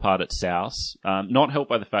fell apart at South, not helped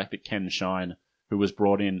by the fact that Ken Shine, who was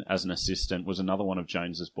brought in as an assistant, was another one of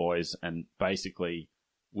Jones's boys and basically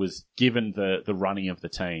was given the running of the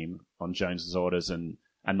team on Jones's orders, and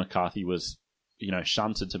McCarthy was, you know,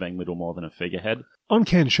 shunted to being little more than a figurehead. On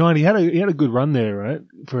Ken Shine, he had a good run there, right,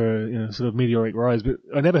 for a, you know, sort of meteoric rise, but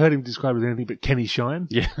I never heard him described as anything but Kenny Shine.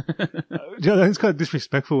 Yeah. You know, it's kind of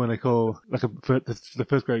disrespectful when they call the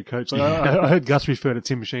first grade coach. Like, I heard Gus refer to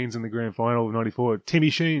Tim Sheens in the grand final of '94, Timmy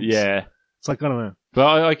Sheens. Yeah. It's like, I don't know.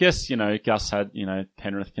 But I guess, you know, Gus had, you know,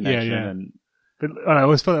 Penrith connection. Yeah. And but I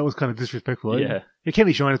always thought that was kind of disrespectful. Yeah.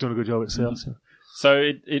 Kenny Shine is doing a good job at South. Mm-hmm.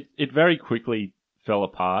 So it very quickly fell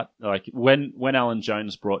apart. Like when Alan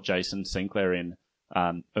Jones brought Jason Sinclair in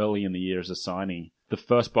early in the year as a signing, the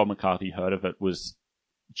first Bob McCarthy heard of it was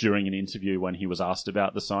during an interview when he was asked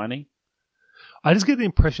about the signing. I just get the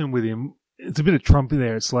impression with him, it's a bit of Trump in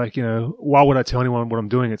there. It's like, you know, why would I tell anyone what I'm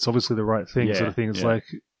doing? It's obviously the right thing, sort of thing. It's like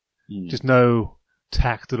just no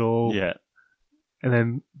tact at all. Yeah. And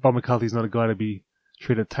then Bob McCarthy's not a guy to be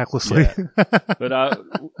treated tactlessly. Yeah. But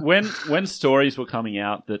when stories were coming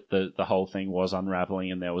out that the whole thing was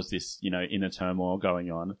unraveling and there was this, you know, inner turmoil going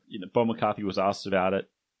on, you know, Bob McCarthy was asked about it,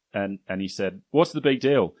 and he said, "What's the big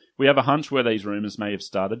deal? We have a hunch where these rumours may have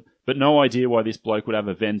started, but no idea why this bloke would have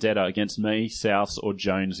a vendetta against me, Souths, or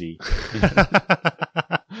Jonesy."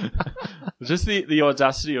 Just the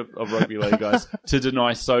audacity of rugby league guys to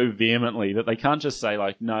deny so vehemently that they can't just say,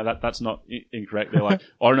 like, no, that's not incorrect. They're like,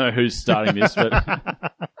 I don't know who's starting this, but...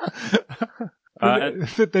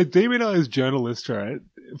 they demonise journalists, right,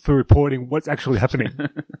 for reporting what's actually happening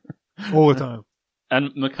all the time.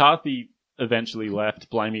 And McCarthy eventually left,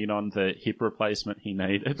 blaming it on the hip replacement he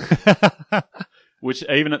needed, which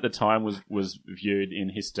even at the time was viewed in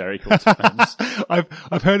hysterical terms.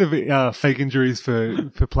 I've heard of fake injuries for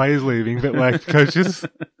players leaving, but like coaches.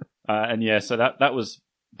 And yeah, so that was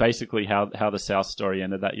basically how the South story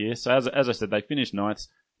ended that year. So as I said, they finished ninth,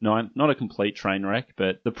 not a complete train wreck,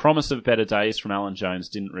 but the promise of better days from Alan Jones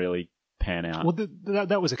didn't really pan out. Well,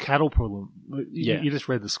 that was a cattle problem. You just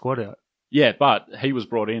read the squad out. Yeah, but he was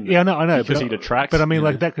brought in. Yeah, I know. Because he'd attract. But I mean,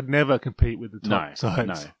 like, that could never compete with the top sides.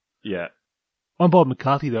 No. Yeah. On Bob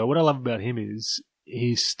McCarthy, though, what I love about him is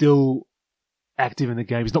he's still active in the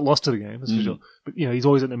game. He's not lost to the game, that's for sure. But, you know, he's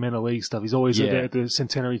always at the men's league stuff. He's always at the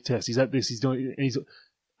centenary test. He's at this. He's doing. He's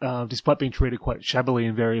despite being treated quite shabbily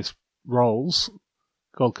in various roles,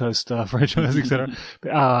 Gold Coast franchise, etc.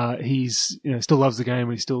 But he's still loves the game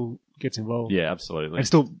and he still gets involved. Yeah, absolutely. And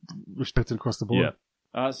still respected across the board.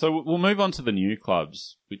 Yeah. So we'll move on to the new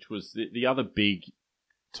clubs, which was the other big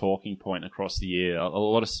talking point across the year. A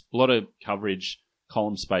lot of coverage,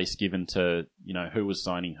 column space given to who was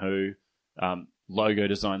signing who, logo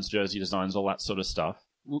designs, jersey designs, all that sort of stuff.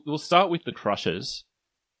 We'll start with the Crushers,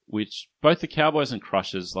 which both the Cowboys and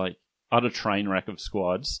Crushers utter train wreck of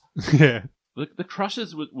squads. Yeah. The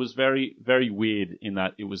Crushers was very, very weird in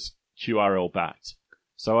that it was QRL backed.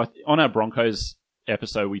 So on our Broncos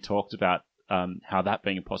episode, we talked about how that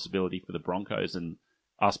being a possibility for the Broncos and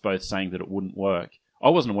us both saying that it wouldn't work. I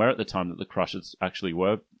wasn't aware at the time that the Crushers actually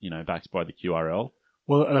were, backed by the QRL.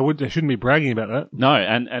 Well, they shouldn't be bragging about that. No,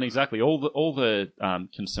 and exactly all the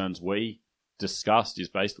concerns we discussed is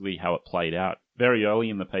basically how it played out. Very early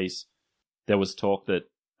in the piece, there was talk that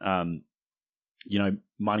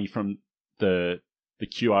money from the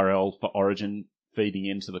QRL for Origin feeding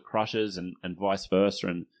into the Crushers and vice versa,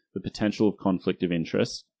 and the potential of conflict of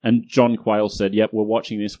interest. And John Quayle said, "Yep, we're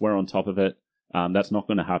watching this. We're on top of it. That's not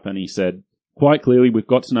going to happen." He said, "Quite clearly, we've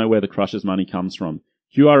got to know where the Crushers' money comes from.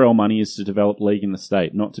 QRL money is to develop league in the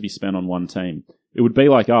state, not to be spent on one team. It would be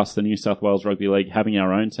like us, the New South Wales Rugby League, having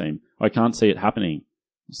our own team. I can't see it happening."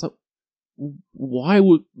 So, why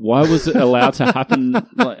was it allowed to happen?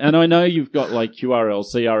 And I know you've got QRL,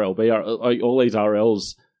 CRL, BRL, all these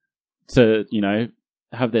RLs to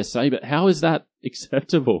have their say, but how is that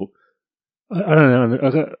acceptable? I don't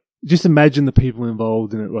know. Just imagine the people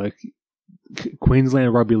involved in it,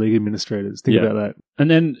 Queensland Rugby League administrators. Think about that.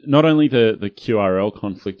 And then not only the QRL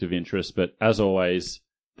conflict of interest, but as always,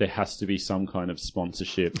 there has to be some kind of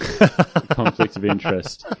sponsorship conflict of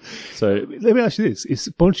interest. So let me ask you this: Is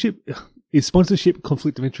sponsorship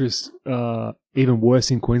conflict of interest even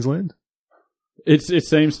worse in Queensland? It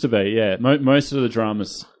seems to be, yeah. Most of the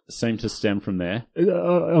dramas seem to stem from there.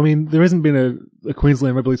 I mean, there hasn't been a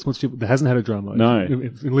Queensland Rugby League sponsorship that hasn't had a drama. No.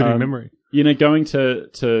 In living memory. Going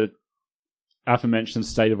to aforementioned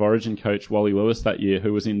State of Origin coach Wally Lewis that year,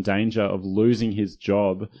 who was in danger of losing his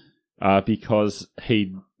job because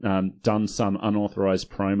he'd done some unauthorised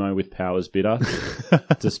promo with Powers Bitter,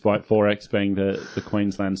 despite Forex being the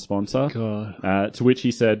Queensland sponsor. God. To which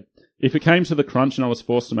he said, "If it came to the crunch and I was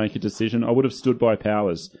forced to make a decision, I would have stood by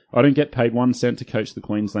Powers. I don't get paid 1 cent to coach the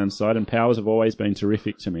Queensland side, and Powers have always been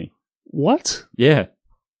terrific to me." What? Yeah.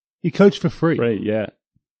 You coach for free? Free, yeah.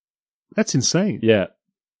 That's insane. Yeah.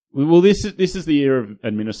 Well, this is the era of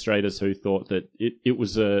administrators who thought that it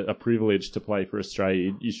was a privilege to play for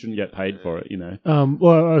Australia. You shouldn't get paid for it,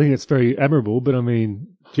 Well, I think it's very admirable, but I mean,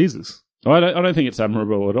 Jesus. I don't think it's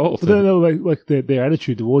admirable at all. No, like their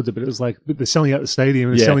attitude towards it, but it was like they're selling out the stadium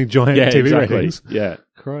and they're selling giant TV ratings. Yeah.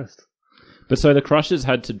 Christ. But so the Crushers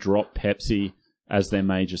had to drop Pepsi as their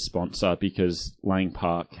major sponsor because Lang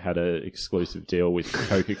Park had an exclusive deal with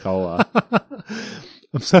Coca-Cola.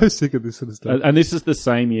 I'm so sick of this sort of stuff. And this is the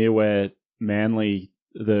same year where Manly,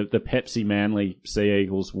 the Pepsi Manly Sea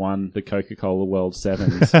Eagles won the Coca-Cola World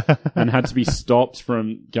Sevens and had to be stopped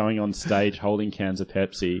from going on stage holding cans of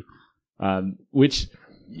Pepsi, which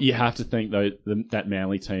you have to think, though, that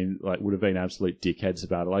Manly team would have been absolute dickheads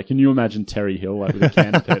about it. Can you imagine Terry Hill with a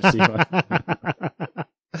can of Pepsi?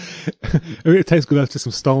 It tastes good after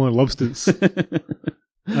some stolen lobsters.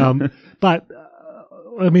 But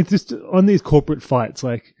I mean, just on these corporate fights,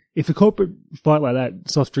 if a corporate fight like that,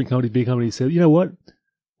 soft drink company, beer company said, "You know what?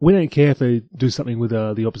 We don't care if they do something with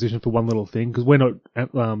the opposition for one little thing because we're not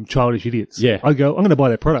childish idiots." Yeah. I'm going to buy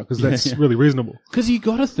their product because that's really reasonable. Because you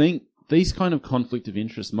got to think these kind of conflict of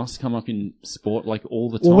interest must come up in sport all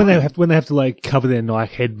the time. Well, when they have to cover their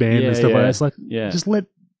Nike headband and stuff like that, it's just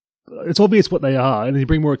it's obvious what they are, and then you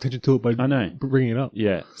bring more attention to it by bringing it up.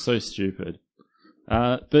 Yeah, so stupid.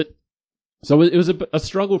 But so it was a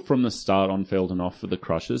struggle from the start on field and off for the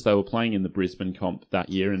Crushers. They were playing in the Brisbane comp that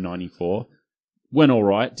year in '94. Went all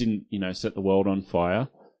right, didn't set the world on fire.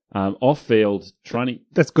 Off field,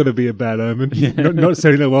 that's got to be a bad omen. Not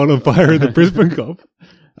setting the world on fire in the Brisbane comp.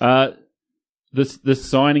 The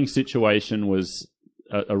signing situation was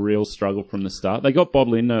a real struggle from the start. They got Bob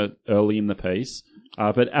Lindner early in the piece,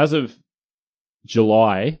 but as of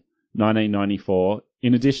July 1994,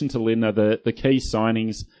 in addition to Lindner, the key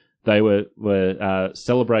signings they were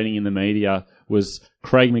celebrating in the media was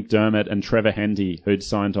Craig McDermott and Trevor Hendy, who'd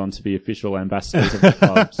signed on to be official ambassadors of the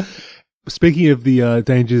clubs. Speaking of the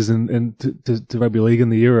dangers and to rugby league in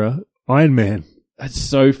the era, Iron Man. That's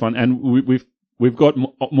so fun, and we've got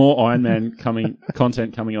more Iron Man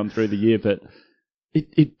content coming on through the year, but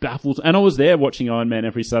it baffles. And I was there watching Iron Man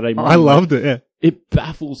every Saturday morning. I loved it. Yeah. It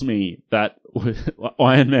baffles me that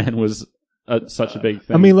Iron Man was such a big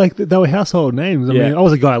thing. I mean, like, they were household names. I mean, I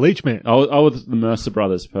was a Guy Leach man. I was the Mercer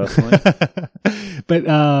brothers, personally. But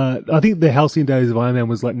I think the halcyon days of Iron Man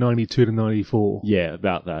was like 92 to 94. Yeah,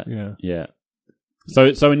 about that. Yeah. Yeah.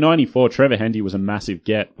 So in 94, Trevor Hendy was a massive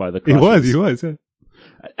get by the Crushers. He was, yeah.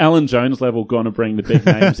 Alan Jones level going to bring the big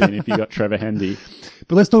names in if you got Trevor Hendy.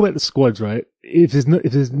 But let's talk about the squads, right? If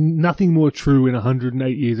there's nothing more true in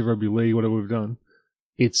 108 years of rugby league, whatever we've done,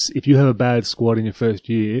 it's if you have a bad squad in your first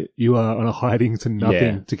year, you are on a hiding to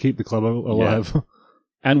nothing to keep the club alive. Yeah.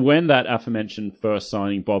 And when that aforementioned first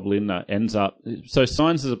signing, Bob Lindner,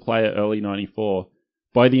 signs as a player early 94,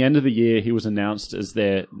 by the end of the year, he was announced as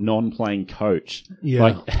their non-playing coach. Yeah.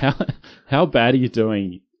 Like, how bad are you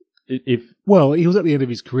doing? Well, he was at the end of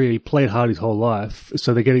his career. He played hard his whole life,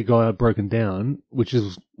 so they get a guy broken down, which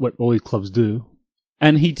is what all these clubs do.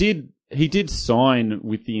 And he did sign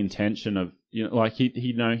with the intention of,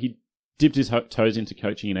 he dipped his toes into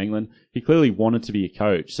coaching in England. He clearly wanted to be a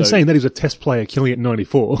coach. So saying that he was a test player killing it in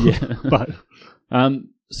 94. Yeah. But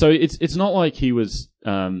so it's not like he was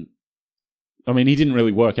he didn't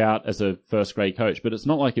really work out as a first grade coach, but it's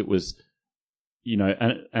not like it was,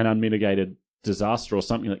 an unmitigated disaster or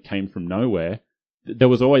something that came from nowhere. There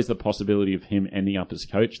was always the possibility of him ending up as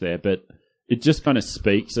coach there, but it just kind of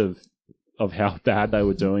speaks of how bad they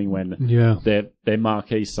were doing when their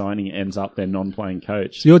marquee signing ends up their non-playing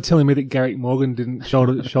coach. So you're telling me that Garrick Morgan didn't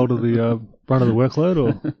shoulder the brunt of the workload,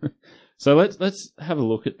 or? So let's have a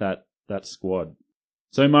look at that squad.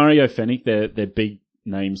 So Mario Fennick, their big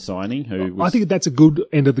name signing, who was, I think that's a good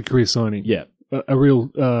end of the career signing. Yeah, a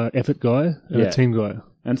real effort guy and a team guy.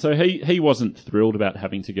 And so he wasn't thrilled about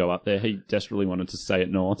having to go up there. He desperately wanted to stay at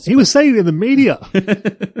North. He was saying it in the media.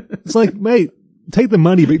 It's like, mate, take the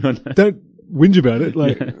money, but don't whinge about it.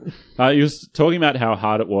 Like, he was talking about how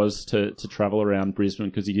hard it was to travel around Brisbane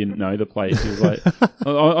because he didn't know the place. He was like,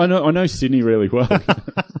 I know Sydney really well.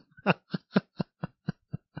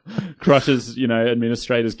 Crushers,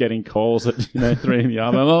 administrators getting calls at 3 in the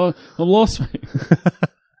afternoon. I'm lost, mate.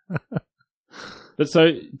 But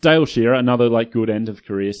so Dale Shearer, another good end of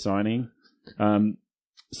career signing.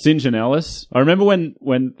 St John Ellis. I remember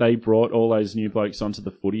when they brought all those new blokes onto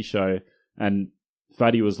the footy show, and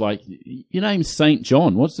Fatty was like, "Your name's St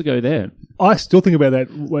John. What's to go there?" I still think about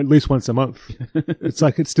that at least once a month. It's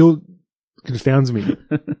like it still confounds me.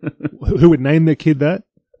 Who would name their kid that?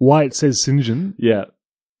 Why it says St John? Yeah.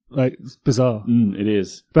 It's bizarre. It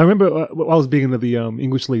is. But I remember I was big into the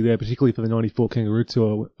English League there, particularly for the 94 Kangaroo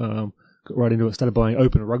Tour. Got right into it, started buying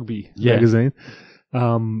Open Rugby magazine.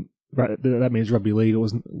 That means rugby league. It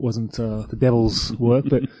wasn't the Devils' work,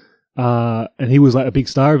 but and he was like a big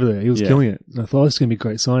star over there. He was killing it. And I thought, this is going to be a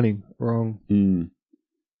great signing. Wrong.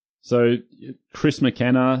 So Chris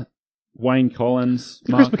McKenna, Wayne Collins,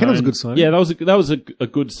 Chris McKenna was a good signing. Yeah, that was a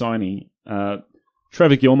good signing.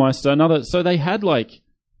 Trevor Gilmeister, another. So they had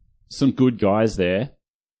some good guys there.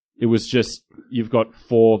 It was just you've got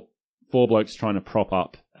four blokes trying to prop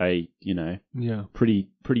up a pretty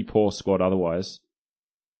poor squad otherwise.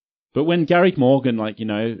 But when Garrick Morgan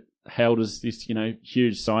hailed as this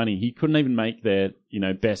huge signing, he couldn't even make their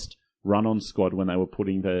best run on squad when they were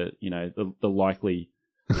putting the likely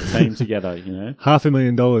team together.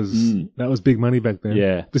 $500,000. That was big money back then.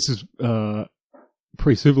 Yeah, this is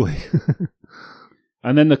pre-Super League.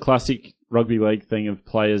 And then the classic rugby league thing of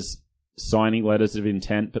players signing letters of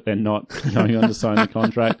intent, but they're not going on to sign the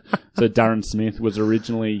contract. So Darren Smith was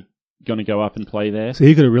originally going to go up and play there. So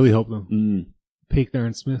he could have really helped them. Peak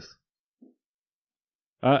Darren Smith.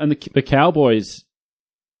 And the Cowboys,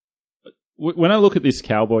 when I look at this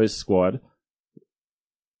Cowboys squad,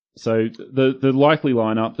 so the likely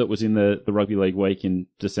lineup that was in the Rugby League week in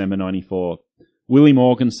December 94, Willie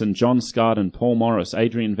Morganson, John Scarden, Paul Morris,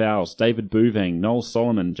 Adrian Vowles, David Bouveng, Noel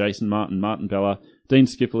Solomon, Jason Martin, Martin Bella, Dean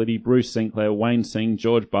Skifflety, Bruce Sinclair, Wayne Singh,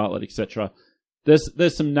 George Bartlett, etc.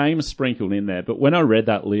 There's some names sprinkled in there, but when I read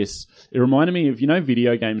that list, it reminded me of,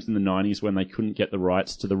 video games in the 90s when they couldn't get the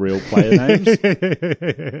rights to the real player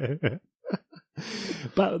names.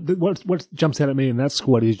 But what jumps out at me in that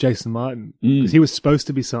squad is Jason Martin, because he was supposed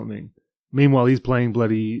to be something. Meanwhile, he's playing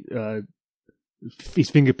bloody he's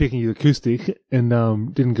finger picking his acoustic and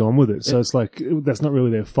didn't go on with it. So it's like that's not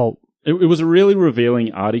really their fault. It was a really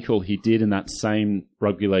revealing article he did in that same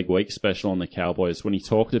Rugby League Week special on the Cowboys when he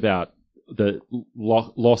talked about the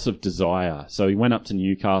loss of desire. So he went up to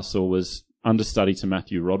Newcastle, was understudy to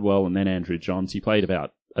Matthew Rodwell and then Andrew Johns. He played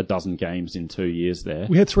about a dozen games in 2 years there.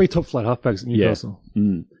 We had 3 top flight halfbacks at Newcastle.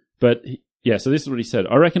 Yeah. But so this is what he said.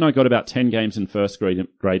 I reckon I got about 10 games in first grade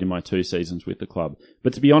in my 2 seasons with the club.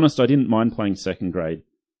 But to be honest, I didn't mind playing second grade.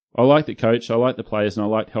 I liked the coach, I liked the players, and I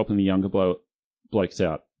liked helping the younger blokes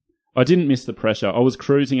out. I didn't miss the pressure. I was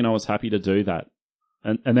cruising and I was happy to do that.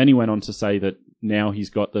 And then he went on to say that now he's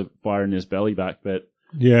got the fire in his belly back, but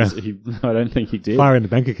Yeah. I don't think he did. Fire in the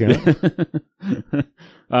bank account.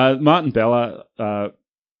 Martin Bella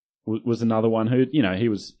was another one who, he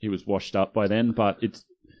was washed up by then, but it's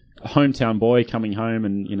a hometown boy coming home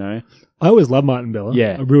and, I always loved Martin Bella.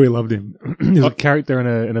 Yeah. I really loved him. He was a character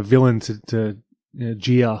and a villain to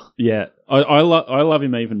jeer. Yeah. I love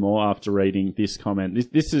him even more after reading this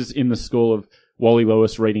comment. This is in the school of Wally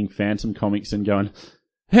Lewis reading Phantom comics and going,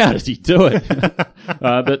 how does he do it?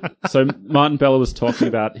 So Martin Bella was talking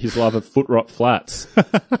about his love of foot rot flats.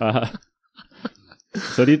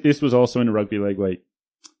 So this was also in a Rugby League week.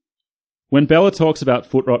 When Bella talks about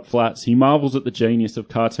foot rot flats, he marvels at the genius of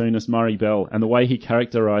cartoonist Murray Bell and the way he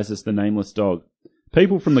characterises the nameless dog.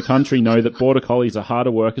 People from the country know that border collies are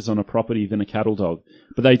harder workers on a property than a cattle dog,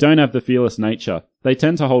 but they don't have the fearless nature. They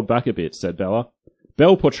tend to hold back a bit, said Bella.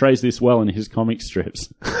 Bell portrays this well in his comic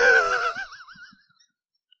strips.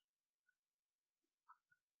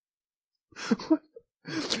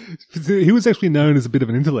 He was actually known as a bit of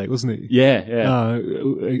an intellect, wasn't he? Yeah.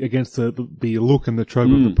 Against the look and the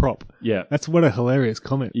trope of the prop. Yeah. That's what a hilarious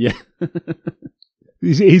comment. Yeah.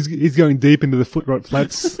 He's going deep into the foot rot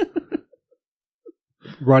flats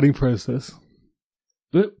writing process.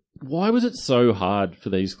 But why was it so hard for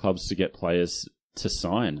these clubs to get players to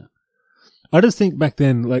sign? I just think back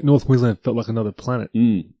then, like, North Queensland felt like another planet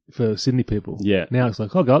for Sydney people. Yeah. Now it's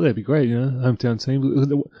like, oh, go out there, it'd be great, hometown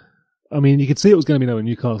team. I mean, you could see it was going to be no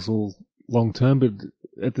Newcastle long term, but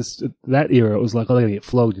at that era, it was like, oh, they're going to get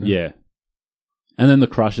flogged. Yeah. And then the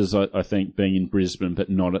Crushers, I think, being in Brisbane, but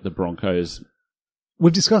not at the Broncos.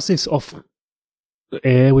 We've discussed this off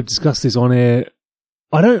air. We've discussed this on air.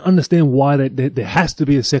 I don't understand why there has to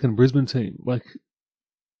be a second Brisbane team. Like,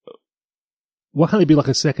 why can't there be like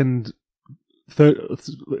a second, third?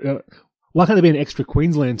 Why can't there be an extra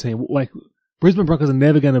Queensland team? Like, Brisbane Broncos are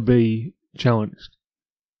never going to be challenged.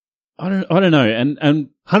 I don't know. And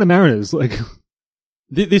Hunter Mariners, like,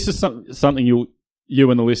 this is something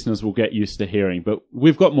you and the listeners will get used to hearing. But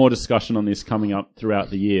we've got more discussion on this coming up throughout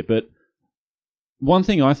the year. But one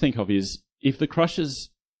thing I think of is if the Crushers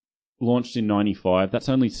launched in 95, that's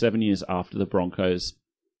only 7 years after the Broncos.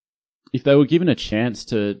 If they were given a chance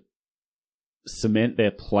to cement their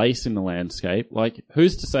place in the landscape, like,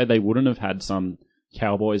 who's to say they wouldn't have had some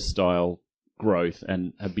Cowboys style growth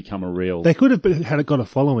and have become a real... They could have got a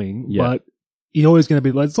following, but you're always going to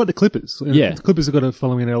be like, it's like the Clippers. The Clippers have got a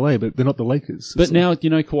following in LA, but they're not the Lakers. But now,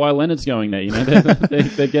 Kawhi Leonard's going there,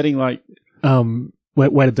 they're getting like...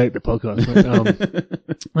 Way to date the podcast.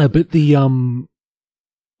 But the,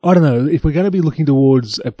 I don't know, if we're going to be looking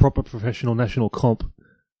towards a proper professional national comp,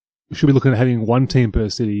 we should be looking at having one team per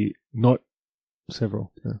city, not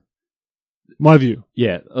several. Yeah. My view.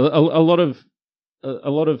 Yeah. A lot of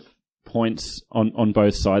points on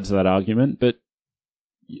both sides of that argument, but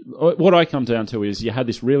what I come down to is you had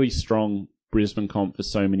this really strong Brisbane comp for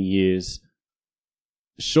so many years.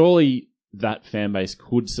 Surely that fan base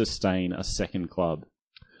could sustain a second club,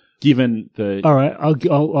 given the... All right,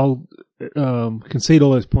 I'll concede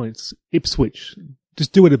all those points. Ipswich,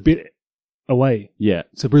 just do it a bit away. Yeah.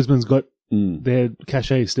 So Brisbane's got their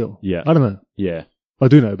cachet still. Yeah. I don't know. Yeah. I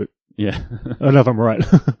do know, but... Yeah. I don't know if I'm right.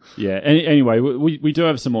 Yeah. Anyway, we do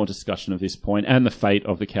have some more discussion of this point and the fate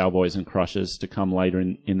of the Cowboys and Crushers to come later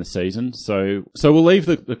in the season. So we'll leave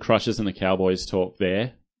the Crushers and the Cowboys talk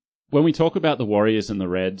there. When we talk about the Warriors and the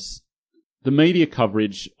Reds, the media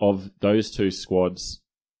coverage of those two squads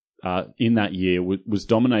in that year was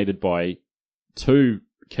dominated by two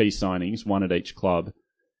key signings, one at each club.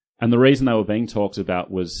 And the reason they were being talked about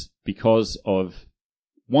was because of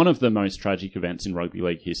one of the most tragic events in rugby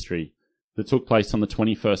league history that took place on the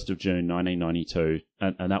 21st of June, 1992,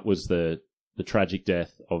 and that was the tragic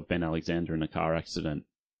death of Ben Alexander in a car accident.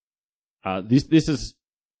 This is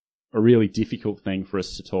a really difficult thing for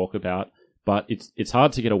us to talk about, but it's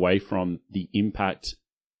hard to get away from the impact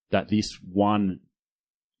that this one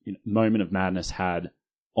moment of madness had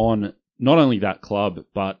on not only that club,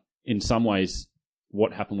 but in some ways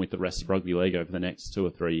what happened with the rest of rugby league over the next 2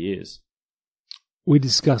 or 3 years. We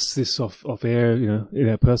discussed this off air, in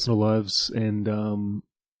our personal lives, and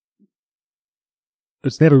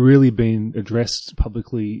it's never really been addressed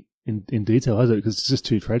publicly in detail, has it? Because it's just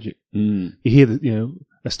too tragic. You hear that,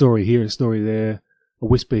 a story here, a story there, a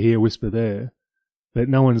whisper here, a whisper there, but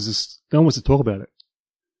no one wants to talk about it.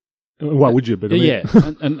 Why would you? But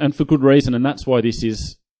and for good reason, and that's why this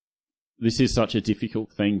is such a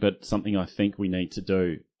difficult thing, but something I think we need to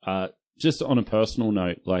do. Just on a personal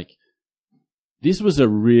note, like, this was a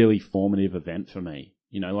really formative event for me.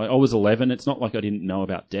 Like I was 11. It's not like I didn't know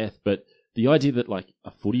about death, but the idea that like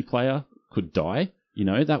a footy player could die,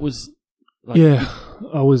 that was like, yeah.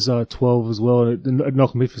 I was 12 as well, and it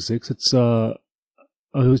knocked me for 6. It's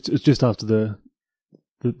just after the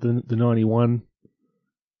 91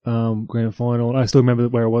 grand final. I still remember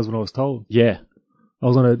where I was when I was told. Yeah. I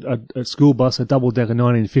was on a school bus, a double-decker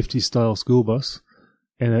 1950s style school bus,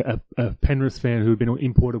 and a Penrith fan who had been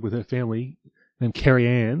imported with her family, named Kerry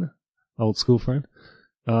Ann, old school friend.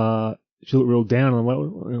 She looked real down, and I'm like,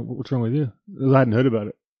 what's wrong with you? I hadn't heard about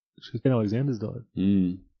it. She said, Ben Alexander's died.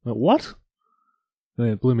 Mm. I'm like, what? And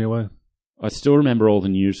it blew me away. I still remember all the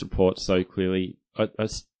news reports so clearly.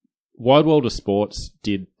 Wide World of Sports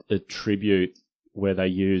did a tribute where they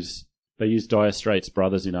used Dire Straits'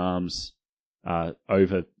 Brothers in Arms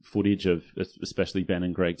over footage of especially Ben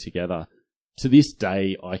and Greg together. To this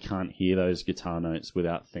day, I can't hear those guitar notes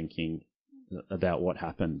without thinking about what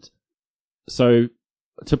happened. So,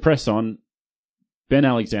 to press on, Ben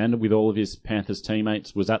Alexander, with all of his Panthers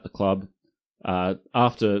teammates, was at the club.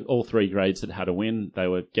 After all 3 grades had a win, they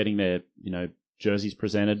were getting their jerseys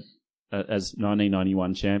presented as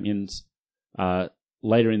 1991 champions.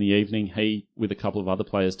 Later in the evening, he, with a couple of other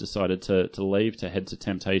players, decided to leave to head to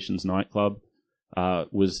Temptations nightclub.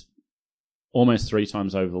 Was almost 3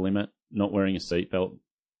 times over the limit, not wearing a seatbelt,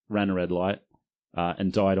 ran a red light,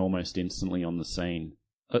 and died almost instantly on the scene.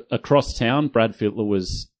 Across town, Brad Fittler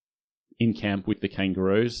was in camp with the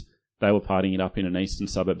Kangaroos. They were partying it up in an eastern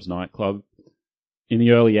suburbs nightclub. In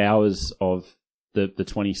the early hours of the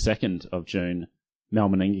 22nd of June, Mal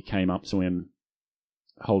Meninga came up to him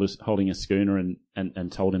holding a schooner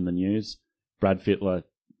and told him the news. Brad Fittler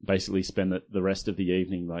basically spent the rest of the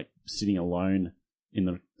evening like sitting alone in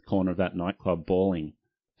the corner of that nightclub bawling.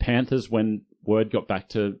 Panthers, when word got back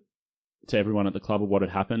to everyone at the club of what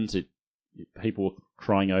had happened, people were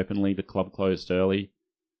crying openly. The club closed early.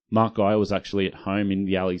 Mark Geyer was actually at home in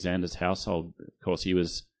the Alexander's household. Of course, he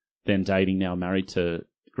was then dating, now married to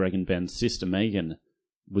Greg and Ben's sister Megan,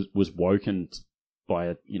 was woken by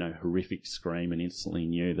a horrific scream and instantly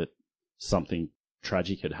knew that something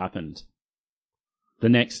tragic had happened. The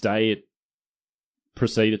next day, it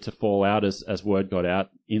proceeded to fall out as word got out.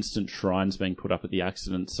 Instant shrines being put up at the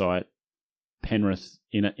accident site. Penrith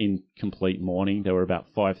in complete mourning. There were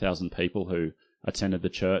about 5,000 people who attended the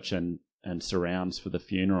church and surrounds for the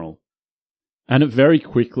funeral. And it very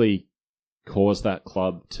quickly caused that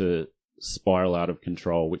club to spiral out of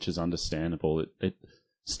control, which is understandable. It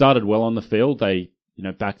started well on the field. They,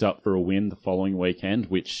 backed up for a win the following weekend,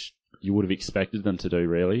 which you would have expected them to do,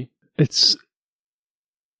 really. It's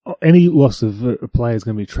any loss of a player is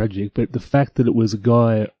going to be tragic, but the fact that it was a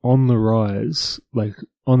guy on the rise, like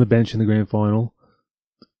on the bench in the grand final,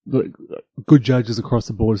 like, good judges across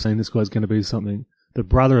the board saying this guy's going to be something. The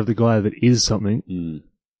brother of the guy that is something,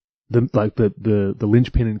 the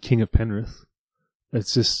linchpin and king of Penrith.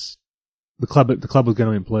 It's just the club was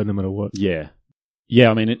going to implode no matter what. Yeah.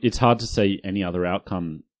 I mean, it's hard to see any other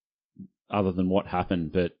outcome other than what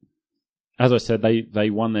happened. But as I said, they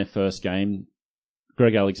won their first game.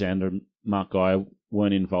 Greg Alexander, Mark Geyer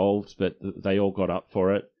weren't involved, but they all got up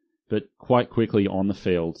for it. But quite quickly on the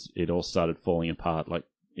field, it all started falling apart. Like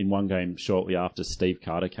in one game, shortly after, Steve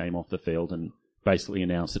Carter came off the field and basically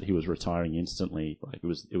announced that he was retiring instantly. Like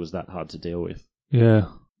it was that hard to deal with. Yeah.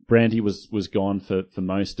 Brandy was gone for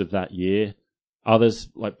most of that year. Others,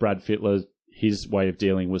 like Brad Fittler, his way of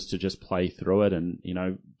dealing was to just play through it and,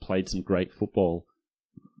 played some great football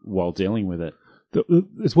while dealing with it.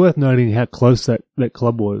 It's worth noting how close that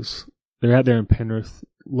club was. They're out there in Penrith,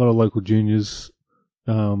 a lot of local juniors,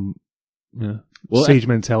 siege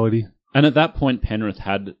mentality. And at that point, Penrith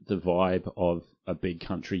had the vibe of a big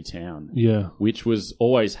country town. Yeah. Which was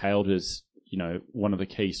always hailed as, one of the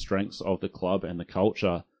key strengths of the club and the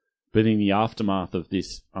culture. But in the aftermath of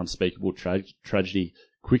this unspeakable tragedy,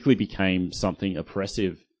 quickly became something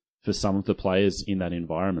oppressive for some of the players in that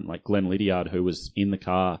environment. Like Glenn Lydiard, who was in the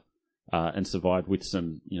car and survived with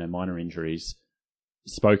some, minor injuries,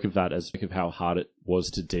 spoke of that as of how hard it was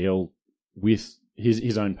to deal with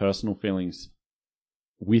his own personal feelings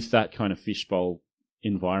with that kind of fishbowl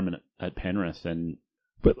environment at Penrith.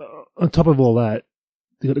 But on top of all that,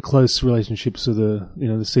 they got the close relationships with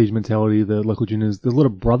the siege mentality, the local juniors. There's a lot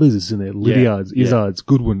of brothers in there, Lydiards, Izzards,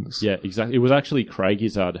 Goodwins. Yeah, exactly. It was actually Craig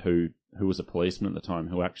Izzard who was a policeman at the time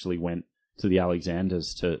who actually went to the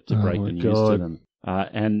Alexanders to break the news to them.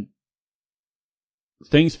 And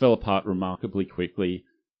things fell apart remarkably quickly.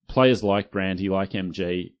 Players like Brandy, like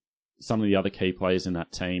MG, some of the other key players in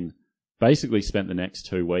that team basically spent the next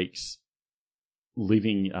 2 weeks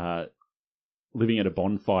living at a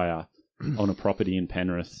bonfire on a property in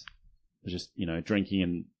Penrith, just, drinking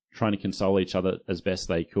and trying to console each other as best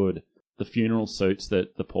they could. The funeral suits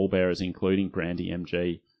that the pallbearers, including Brandy,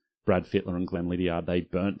 MG, Brad Fittler and Glenn Lydiard, they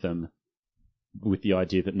burnt them with the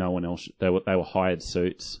idea that no one else, they were hired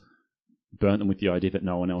suits, burnt them with the idea that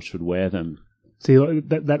no one else should wear them. See,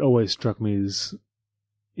 that always struck me as,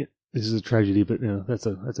 this is a tragedy, but that's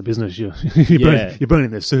a business. You're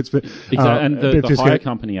burning their suits, but exactly. And the hire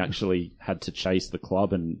company actually had to chase the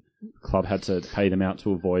club, and the club had to pay them out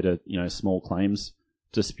to avoid a small claims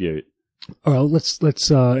dispute. All right, let's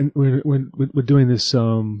we're doing this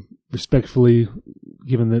respectfully,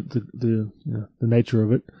 given the nature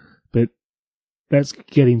of it, but that's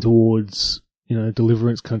getting towards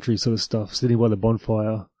deliverance country sort of stuff, sitting by the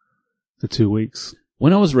bonfire for 2 weeks.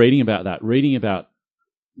 When I was reading about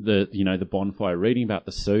the bonfire, reading about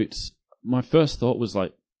the suits, my first thought was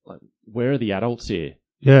like where are the adults here?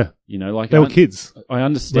 Yeah. They were kids. I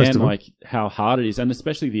understand how hard it is, and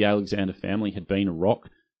especially the Alexander family had been a rock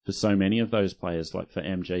for so many of those players, like for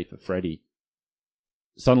MG, for Freddie.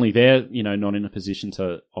 Suddenly they're, not in a position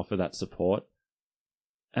to offer that support.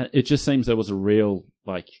 And it just seems there was a real,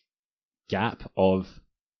 gap of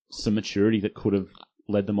some maturity that could have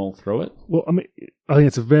led them all through it. Well, I mean, I think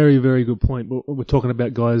it's a very, very good point. We're talking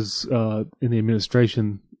about guys in the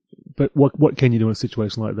administration, but what can you do in a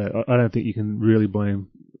situation like that? I don't think you can really blame.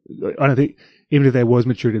 I don't think, even if there was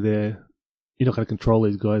maturity there, you're not going to control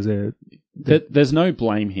these guys there. There's no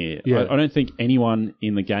blame here. Yeah. I don't think anyone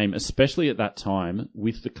in the game, especially at that time,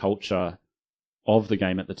 with the culture of the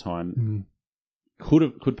game at the time,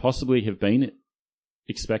 could possibly have been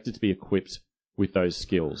expected to be equipped with those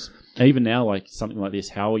skills. Even now, something like this,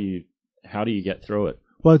 how do you get through it?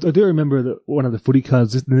 Well, I do remember that one of the footy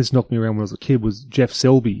cards, and this knocked me around when I was a kid, was Jeff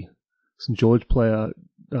Selby, St George player,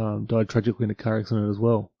 died tragically in a car accident as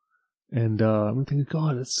well. And I'm thinking,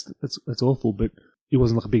 God, that's awful, but it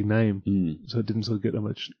wasn't a big name, so it didn't sort of get that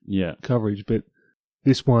much coverage. But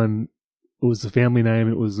this one, it was the family name.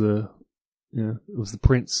 It was it was the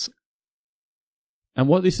prince. And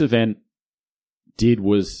what this event did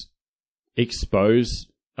was expose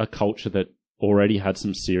a culture that already had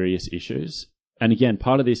some serious issues. And again,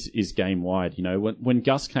 part of this is game wide. When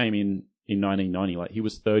Gus came in 1990, he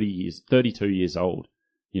was 32 years old.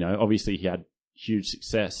 Obviously he had huge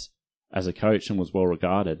success as a coach and was well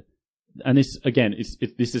regarded. And this, again,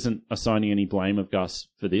 this isn't assigning any blame of Gus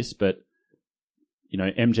for this, but,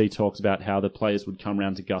 MG talks about how the players would come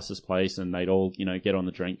round to Gus's place and they'd all, get on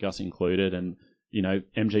the drink, Gus included. And,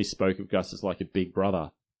 MG spoke of Gus as like a big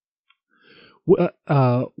brother.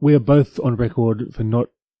 We are both on record for not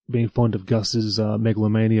being fond of Gus's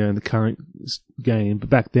megalomania in the current game, but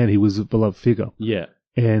back then he was a beloved figure. Yeah.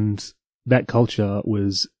 And that culture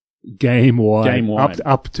was game wide.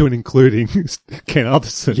 Up to and including Ken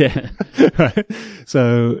Otherson. Yeah. Right?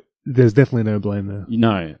 So there's definitely no blame there.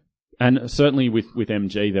 No. And certainly with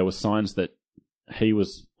MG, there were signs that he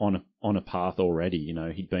was on a path already.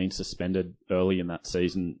 He'd been suspended early in that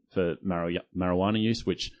season for marijuana use,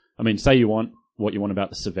 which, I mean, say what you want about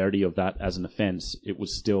the severity of that as an offence, it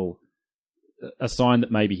was still a sign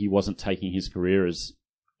that maybe he wasn't taking his career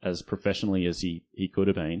as professionally as he could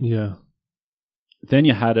have been. Yeah. Then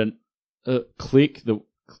you had a clique,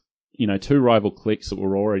 two rival cliques that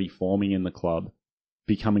were already forming in the club,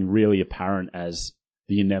 becoming really apparent as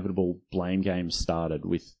the inevitable blame game started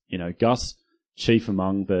with, Gus chief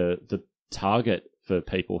among the target for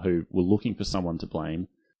people who were looking for someone to blame.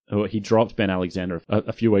 He dropped Ben Alexander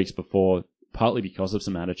a few weeks before, partly because of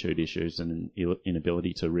some attitude issues and an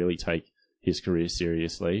inability to really take his career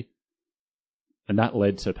seriously. And that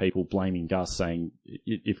led to people blaming Gus, saying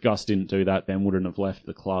if Gus didn't do that, Ben wouldn't have left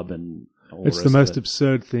the club. And it's the most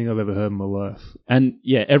absurd thing I've ever heard in my life. And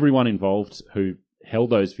yeah, everyone involved who held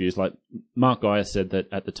those views, like Mark Geyer said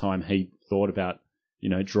that at the time he thought about,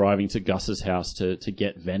 driving to Gus's house to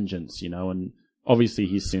get vengeance, and obviously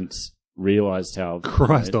he's since realised how...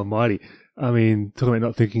 Christ almighty. I mean, talking about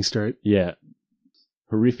not thinking straight. Yeah.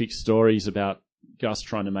 Horrific stories about Gus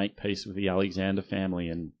trying to make peace with the Alexander family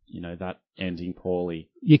and, that ending poorly.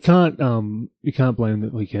 You can't blame you can blame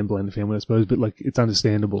the family, I suppose, but it's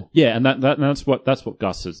understandable. Yeah, and that's what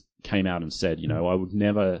Gus came out and said, I would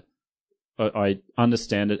never... I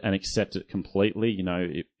understand it and accept it completely.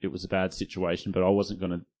 It was a bad situation, but I wasn't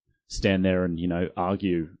going to stand there and,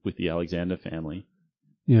 argue with the Alexander family.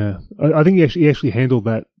 Yeah. I think he actually handled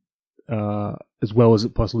that as well as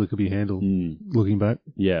it possibly could be handled, looking back.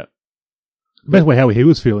 Yeah. Best way how he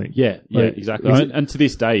was feeling. Yeah, exactly. And to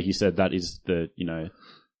this day, he said that is the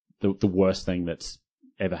worst thing that's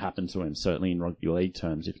ever happened to him, certainly in rugby league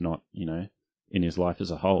terms, if not, in his life as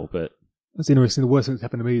a whole. But that's interesting. The worst thing that's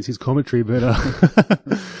happened to me is his commentary, but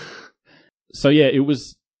So yeah,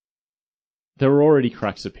 there were already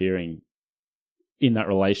cracks appearing in that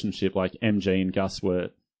relationship. Like MG and Gus were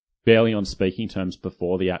barely on speaking terms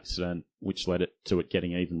before the accident, which led to it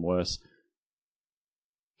getting even worse.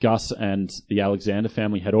 Gus and the Alexander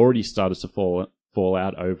family had already started to fall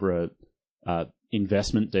out over a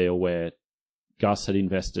investment deal where Gus had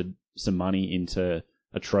invested some money into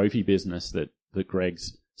a trophy business that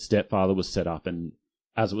Greg's stepfather was set up, and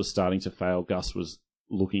as it was starting to fail, Gus was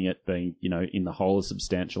looking at being, in the hole a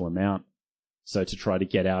substantial amount. So to try to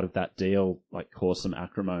get out of that deal, cause some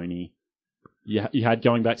acrimony. You had,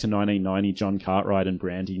 going back to 1990, John Cartwright and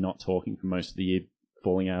Brandy not talking for most of the year,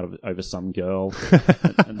 falling out over some girl.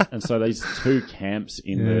 and so these two camps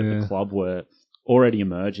in the club were already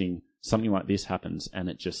emerging. Something like this happens and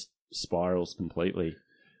it just spirals completely.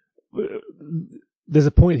 There's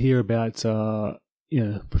a point here about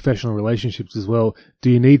professional relationships as well. Do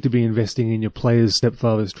you need to be investing in your players'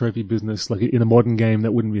 stepfather's trophy business? Like in a modern game,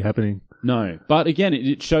 that wouldn't be happening. No, but again,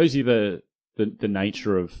 it shows you the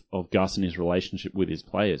nature of Gus and his relationship with his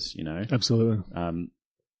players. Absolutely.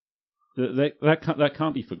 That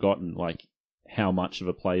can't be forgotten. Like how much of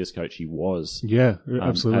a players' coach he was. Yeah,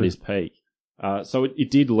 absolutely. At his peak. So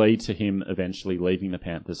it did lead to him eventually leaving the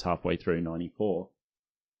Panthers halfway through 94.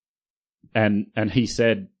 And he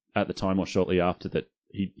said at the time or shortly after that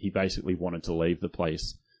he basically wanted to leave the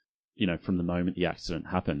place, from the moment the accident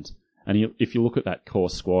happened. And if you look at that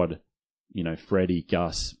core squad, Freddie,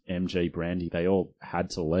 Gus, MG, Brandy, they all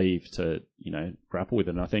had to leave to, grapple with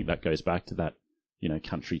it. And I think that goes back to that,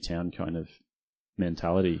 country town kind of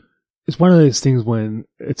mentality. It's one of those things when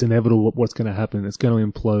it's inevitable what's going to happen. It's going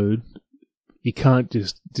to implode. You can't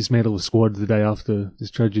just dismantle the squad the day after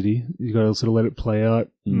this tragedy. You've got to sort of let it play out.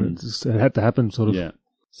 It had to happen, sort of. Yeah.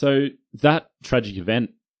 So that tragic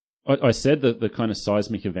event, I said that the kind of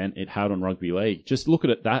seismic event it had on rugby league. Just look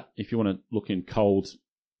at that if you want to look in cold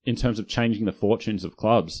in terms of changing the fortunes of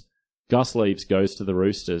clubs. Gus leaves, goes to the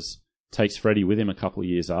Roosters, takes Freddie with him a couple of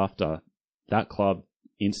years after. That club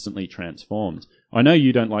instantly transformed. I know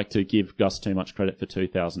you don't like to give Gus too much credit for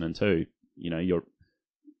 2002. You're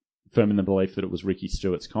firm in the belief that it was Ricky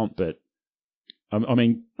Stewart's comp, but I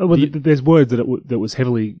mean... there's word that that was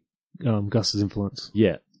heavily Gus's influence.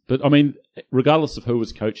 Yeah, but I mean, regardless of who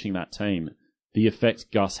was coaching that team, the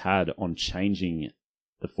effect Gus had on changing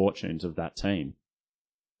the fortunes of that team.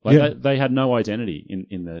 They had no identity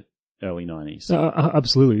in the early 90s.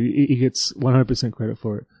 Absolutely. He gets 100% credit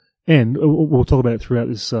for it. And we'll talk about it throughout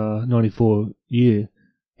this 94 year.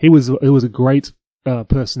 He was a great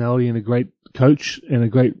personality and a great coach and a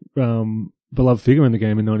great beloved figure in the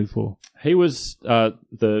game in 94. He was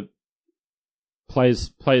the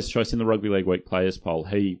players' choice in the Rugby League Week players poll.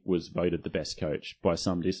 He was voted the best coach by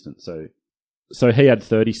some distance. So he had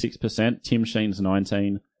 36%, Tim Sheen's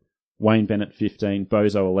 19%, Wayne Bennett 15%,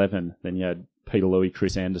 Bozo 11%. Then you had Peter Louis,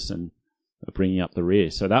 Chris Anderson bringing up the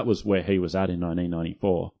rear. So that was where he was at in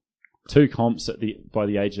 1994. 2 comps by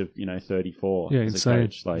the age of 34. Yeah, as insane. A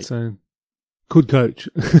coach. Insane. Good coach.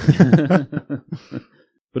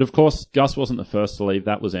 But of course, Gus wasn't the first to leave.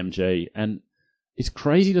 That was MG, and it's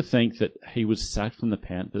crazy to think that he was sacked from the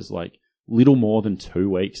Panthers little more than 2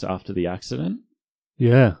 weeks after the accident.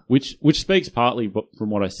 Yeah, which speaks partly from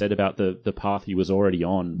what I said about the path he was already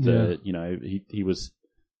on. He was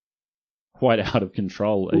quite out of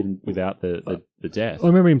control even without the death. I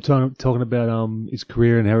remember him talking about his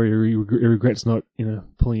career and how he regrets not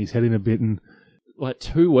pulling his head in a bit, and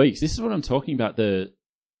 2 weeks. This is what I'm talking about, the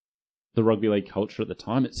rugby league culture at the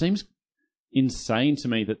time. It seems insane to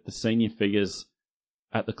me that the senior figures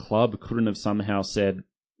at the club couldn't have somehow said,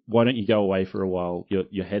 why don't you go away for a while?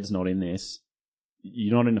 Your head's not in this.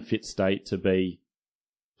 You're not in a fit state to be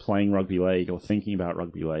playing rugby league or thinking about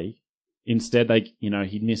rugby league. Instead,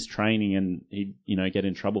 he'd miss training and he'd, get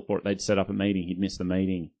in trouble for it. They'd set up a meeting. He'd miss the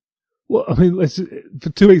meeting. Well, I mean, for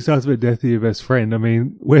 2 weeks after the death of your best friend, I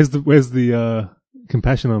mean, where's the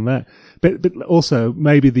compassion on that? But also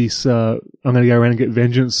maybe this I'm going to go around and get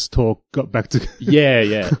vengeance talk got back to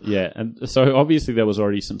yeah. And so obviously there was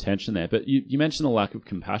already some tension there. But you mentioned the lack of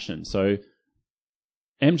compassion. So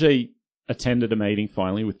MG attended a meeting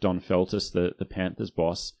finally with Don Feltus, the Panthers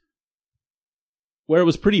boss, where it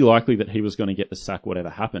was pretty likely that he was going to get the sack whatever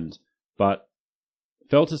happened. But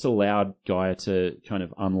Feltus allowed Gaia to kind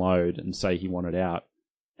of unload and say he wanted out.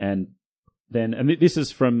 And this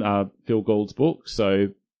is from Phil Gould's book,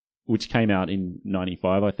 which came out in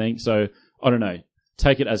 95, I think. So I don't know.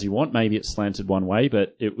 Take it as you want. Maybe it slanted one way,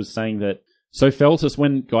 but it was saying that... So Feltus,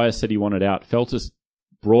 when Gaia said he wanted out, Feltus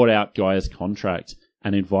brought out Gaia's contract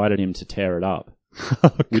and invited him to tear it up,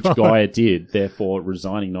 which Gaia did, therefore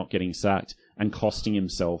resigning, not getting sacked, and costing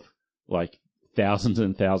himself thousands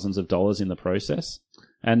and thousands of dollars in the process.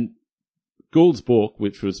 And Gould's book,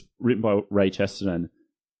 which was written by Ray Chesterton,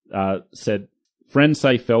 said, friends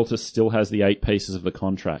say Feltus still has the 8 pieces of the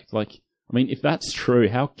contract. Like, I mean, if that's true,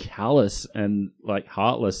 how callous and like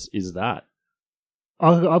heartless is that?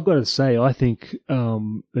 I've got to say, I think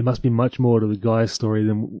there must be much more to the guy's story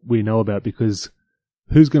than we know about, because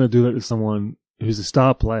who's going to do that to someone who's a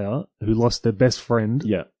star player who lost their best friend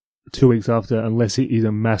 2 weeks after, unless he's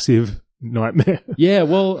a massive nightmare? Yeah,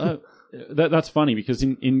 well, that's funny, because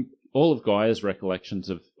in all of Guy's recollections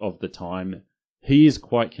of the time, he is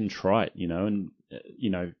quite contrite, and,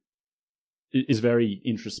 is very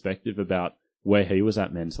introspective about where he was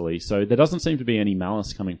at mentally. So there doesn't seem to be any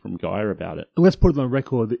malice coming from Geyer about it. Let's put it on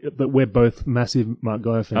record that we're both massive Mark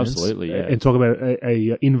Geyer fans. Absolutely, yeah. And talk about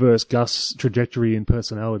a inverse Gus trajectory in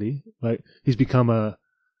personality. Like, he's become a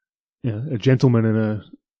gentleman and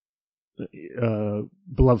a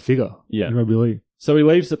beloved figure in rugby league. So he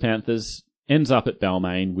leaves the Panthers, ends up at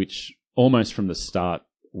Balmain, which almost from the start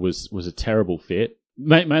was a terrible fit,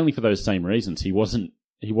 mainly for those same reasons. He wasn't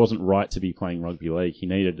right to be playing rugby league. He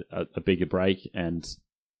needed a bigger break, and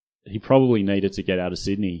he probably needed to get out of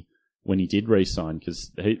Sydney when he did re-sign,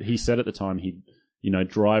 because he said at the time he'd,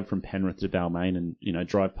 drive from Penrith to Balmain and,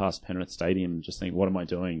 drive past Penrith Stadium and just think, what am I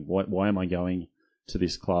doing? Why am I going to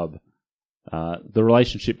this club? The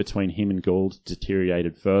relationship between him and Gould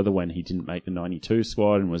deteriorated further when he didn't make the 92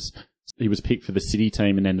 squad, and he was picked for the City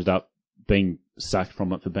team and ended up being sacked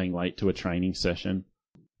from it for being late to a training session.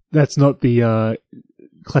 That's not the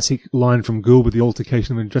classic line from Gould with the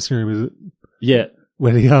altercation in the dressing room, is it? Yeah.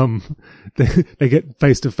 When they get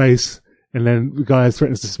face to face, and then the guy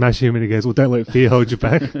threatens to smash him, and he goes, well, don't let fear hold you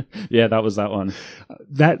back. Yeah, that was that one.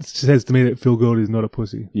 That says to me that Phil Gould is not a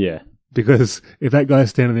pussy. Yeah. Because if that guy's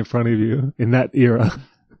standing in front of you in that era,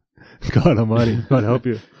 God almighty, God help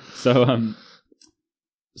you. So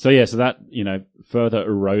that, further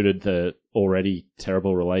eroded the already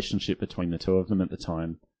terrible relationship between the two of them at the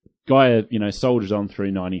time. Geyer, soldiered on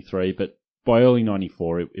through 93, but by early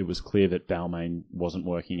 94, it was clear that Balmain wasn't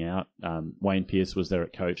working out. Wayne Pearce was there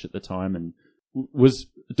at coach at the time and was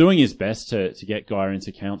doing his best to get Geyer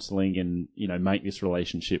into counselling and, make this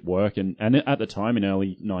relationship work. And at the time, in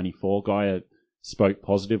early 94, Geyer spoke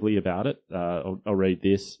positively about it. I'll read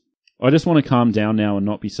this. I just want to calm down now and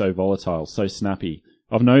not be so volatile, so snappy.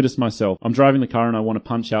 I've noticed myself. I'm driving the car and I want to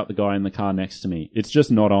punch out the guy in the car next to me. It's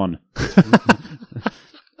just not on.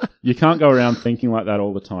 You can't go around thinking like that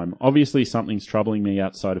all the time. Obviously, something's troubling me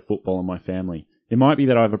outside of football and my family. It might be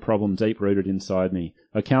that I have a problem deep-rooted inside me.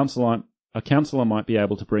 A counsellor might be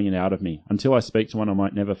able to bring it out of me. Until I speak to one, I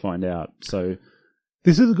might never find out. So,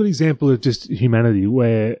 this is a good example of just humanity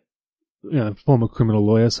where, former criminal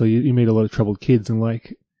lawyer, so you meet a lot of troubled kids, and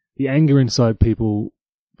like the anger inside people,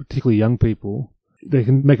 particularly young people, they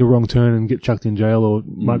can make a wrong turn and get chucked in jail, or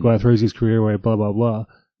Mark Geyer throws his career away, blah, blah, blah.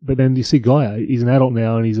 But then you see Geyer, he's an adult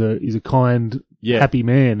now, and he's a kind, happy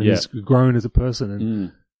man, and he's grown as a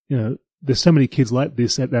person. And, there's so many kids like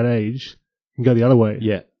this at that age can go the other way.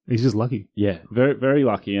 Yeah. He's just lucky. Yeah, very, very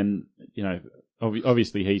lucky. And,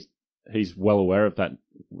 obviously he's well aware of that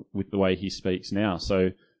with the way he speaks now. So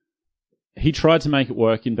he tried to make it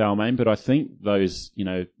work in Balmain, but I think those,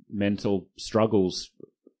 mental struggles,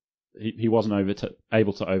 he wasn't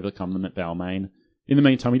able to overcome them at Balmain. In the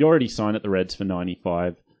meantime, he'd already signed at the Reds for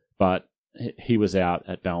 95, but he was out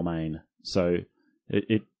at Balmain. So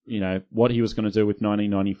what he was going to do with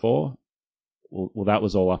 1994, well, that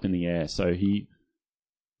was all up in the air. So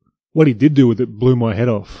what he did do with it blew my head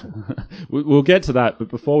off. We'll get to that, but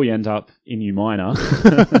before we end up in New Minor,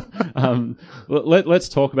 let's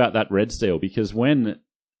talk about that Reds deal, because when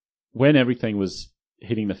everything was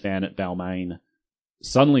hitting the fan at Balmain,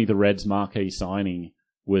 suddenly the Reds' marquee signing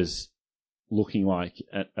was looking like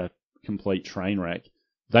a complete train wreck.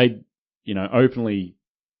 They, openly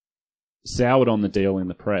soured on the deal in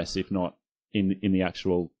the press, if not in the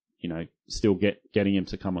actual, still getting him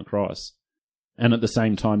to come across. And at the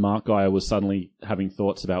same time, Mark Geyer was suddenly having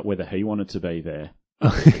thoughts about whether he wanted to be there.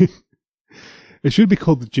 It should be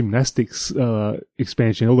called the gymnastics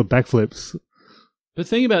expansion, all the backflips. But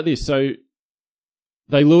think about this. So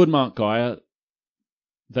they lured Mark Geyer.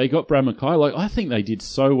 They got Brad Mackay. Like, I think they did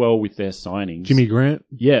so well with their signings. Jimmy Grant.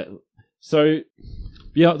 Yeah. So,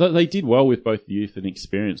 yeah, they did well with both youth and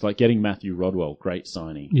experience. Like getting Matthew Rodwell, great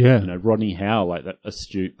signing. Yeah. Rodney Howe, like that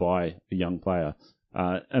astute buy, a young player.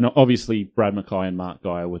 And obviously Brad Mackay and Mark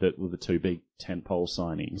Geyer were the two big tentpole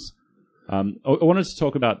signings. I wanted to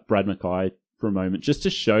talk about Brad Mackay for a moment, just to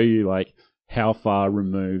show you like how far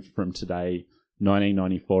removed from today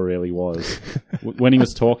 1994 really was. When he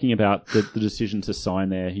was talking about the decision to sign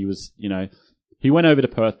there, he was, he went over to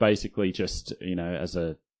Perth basically just, as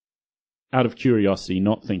out of curiosity,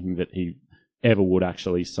 not thinking that he ever would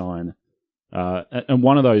actually sign. And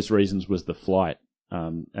one of those reasons was the flight.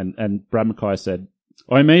 And Brad Mackay said,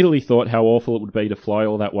 I immediately thought how awful it would be to fly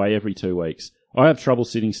all that way every 2 weeks. I have trouble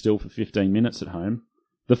sitting still for 15 minutes at home.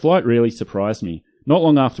 The flight really surprised me. Not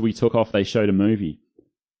long after we took off, they showed a movie.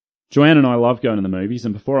 Joanne and I love going to the movies,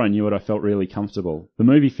 and before I knew it, I felt really comfortable. The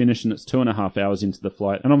movie finished and it's 2.5 hours into the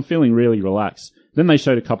flight, and I'm feeling really relaxed. Then they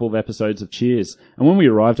showed a couple of episodes of Cheers, and when we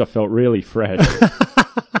arrived, I felt really fresh.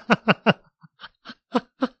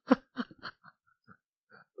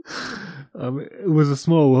 It was a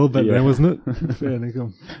small world back then, wasn't it? Fair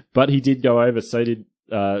income. But he did go over, so did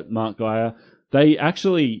Mark Geyer. They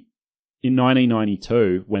actually, in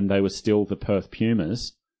 1992, when they were still the Perth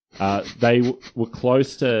Pumas, they were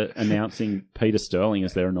close to announcing Peter Sterling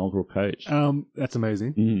as their inaugural coach. That's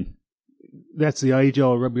amazing. Mm. That's the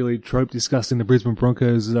age-old rugby league trope discussed in the Brisbane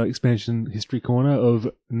Broncos expansion history corner of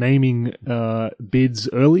naming bids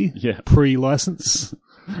early, pre-license.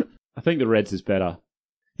 I think the Reds is better.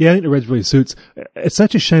 Yeah, I think the Reds really suits. It's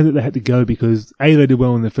such a shame that they had to go because A, they did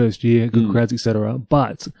well in their first year, good crowds, etc.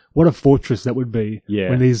 But what a fortress that would be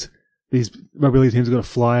when these rugby league teams have got to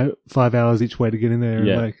fly 5 hours each way to get in there.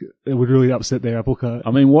 Yeah. And, it would really upset their apple cart. I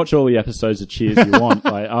mean, watch all the episodes of Cheers you want.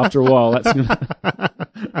 After a while, that's gonna...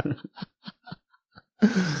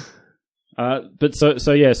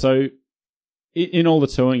 So in all the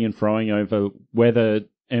toing and froing over whether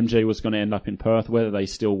MG was going to end up in Perth, whether they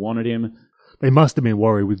still wanted him, they must have been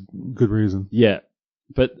worried with good reason. Yeah,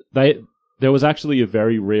 but there was actually a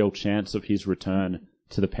very real chance of his return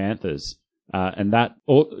to the Panthers, and that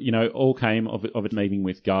all came of a meeting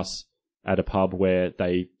with Gus at a pub where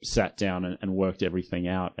they sat down and worked everything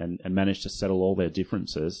out and managed to settle all their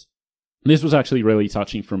differences. This was actually really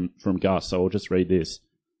touching from Gus, so I'll just read this.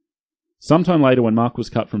 Sometime later, when Mark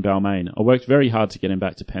was cut from Balmain, I worked very hard to get him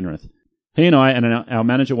back to Penrith. He and I and our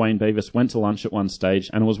manager Wayne Beavis went to lunch at one stage,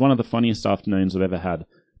 and it was one of the funniest afternoons I've ever had.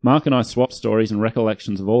 Mark and I swapped stories and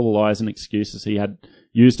recollections of all the lies and excuses he had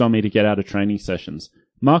used on me to get out of training sessions.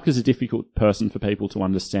 Mark is a difficult person for people to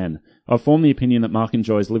understand. I've formed the opinion that Mark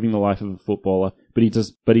enjoys living the life of a footballer, but he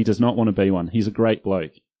does not want to be one. He's a great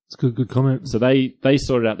bloke. It's a good comment. So they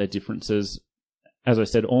sorted out their differences, as I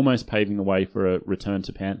said, almost paving the way for a return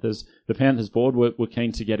to Panthers. The Panthers board were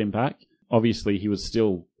keen to get him back. Obviously, he was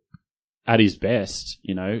still at his best,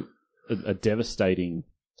 a devastating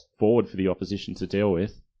forward for the opposition to deal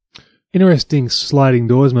with. Interesting sliding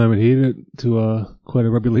doors moment here to quite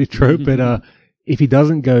a rugby league trope, but if he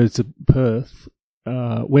doesn't go to Perth,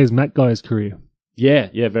 where's Matt Guy's career? Yeah,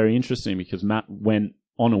 very interesting because Matt went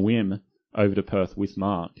on a whim over to Perth with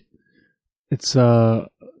Mark. It's hard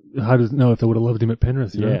to know if they would have loved him at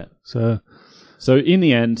Penrith. You know? So in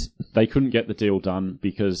the end, they couldn't get the deal done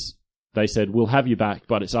because they said, we'll have you back,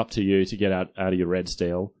 but it's up to you to get out of your Reds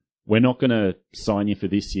deal. We're not going to sign you for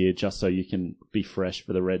this year just so you can be fresh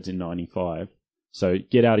for the Reds in 95. So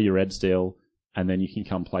get out of your Reds deal and then you can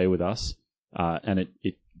come play with us. And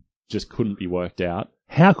it just couldn't be worked out.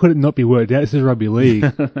 How could it not be worked out? This is rugby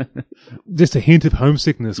league. Just a hint of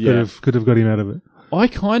homesickness could have got him out of it. I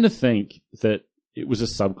kind of think that it was a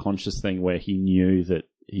subconscious thing where he knew that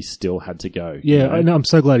he still had to go. Yeah, I know. I'm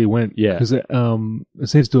so glad he went. Yeah. Because it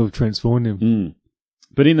seems to have transformed him. Mm.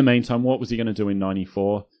 But in the meantime, what was he going to do in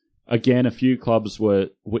 94? Again, a few clubs were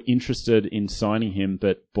interested in signing him,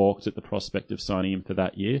 but balked at the prospect of signing him for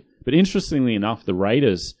that year. But interestingly enough, the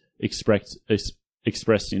Raiders expressed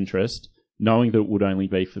interest, knowing that it would only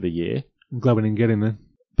be for the year. I'm glad we didn't get him then.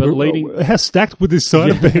 But how stacked would this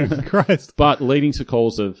side have been? Christ. But leading to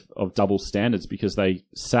calls of double standards because they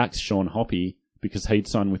sacked Sean Hoppy because he'd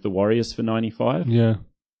signed with the Warriors for 95. Yeah.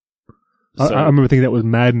 So, I remember thinking that was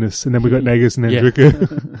madness, and then we got Nagus and then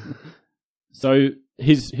Dricker. So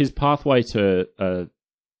his pathway to a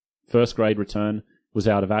first grade return was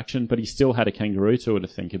out of action, but he still had a kangaroo tour to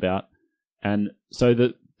think about. And so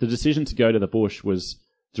the decision to go to the bush was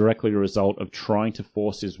directly a result of trying to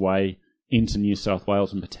force his way into New South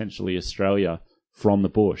Wales and potentially Australia from the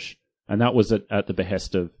bush. And that was at the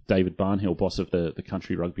behest of David Barnhill, boss of the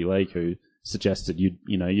Country Rugby League, who suggested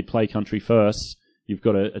you'd play country first. You've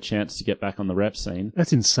got a chance to get back on the rep scene.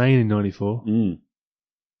 That's insane in 94. Mm.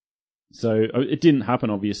 So it didn't happen,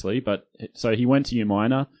 obviously, but so he went to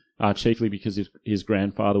U-Minor, chiefly because his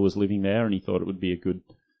grandfather was living there and he thought it would be a good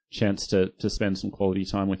chance to spend some quality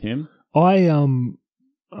time with him.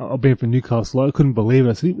 I've been from Newcastle. I couldn't believe it.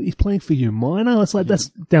 I said, he's playing for U-Minor? It's like, that's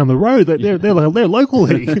down the road. They're local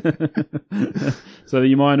league. So the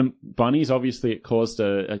U-Minor Bunnies, obviously it caused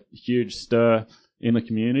a huge stir in the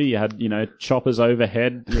community. You had, choppers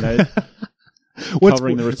overhead,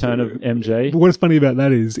 covering the return of MG. But what's funny about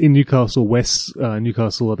that is in Newcastle,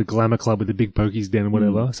 Newcastle are the glamour club with the big pokies den and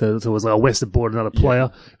whatever. So it was like West had bought another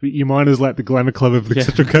player. You mine is like the glamour club of the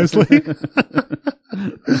Central Coast League.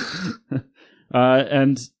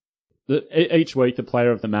 And each week, the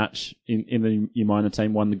player of the match in the Umina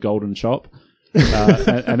team won the Golden Chop.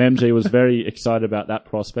 And MG was very excited about that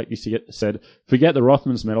prospect. He said, "Forget the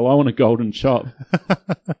Rothmans medal. I want a Golden Chop."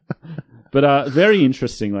 But very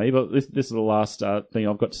interestingly, but this is the last thing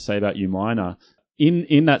I've got to say about Umina.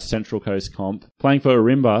 In that Central Coast comp, playing for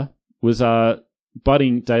Ourimbah was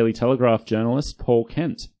budding Daily Telegraph journalist Paul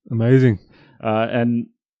Kent. Amazing. And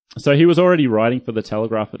so he was already writing for the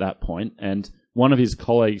Telegraph at that point, and one of his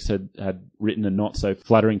colleagues had written a not so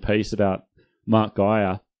flattering piece about Mark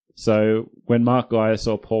Geyer. So when Mark Geyer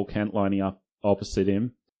saw Paul Kent lining up opposite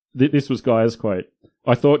him, this was Geyer's quote: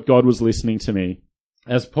 "I thought God was listening to me."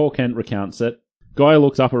 As Paul Kent recounts it, Geyer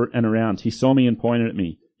looked up and around. He saw me and pointed at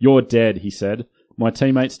me. "You're dead," he said. My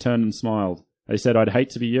teammates turned and smiled. They said, "I'd hate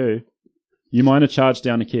to be you." Umina charged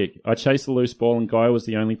down a kick. I chased the loose ball and Geyer was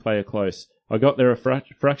the only player close. I got there a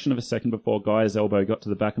fraction of a second before Geyer's elbow got to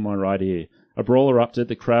the back of my right ear. A brawl erupted,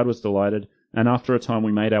 the crowd was delighted, and after a time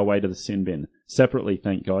we made our way to the sin bin. Separately,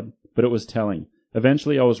 thank God. But it was telling.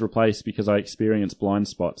 Eventually I was replaced because I experienced blind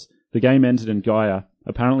spots. The game ended and Geyer,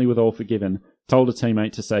 apparently with all forgiven, told a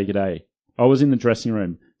teammate to say g'day. I was in the dressing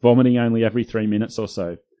room, vomiting only every 3 minutes or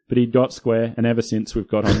so. But he'd got square, and ever since we've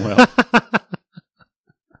got on well.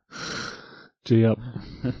 Gee up.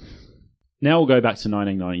 Now we'll go back to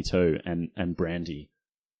 1992 and Brandy.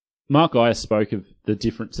 Mark Geyer spoke of the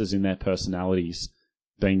differences in their personalities,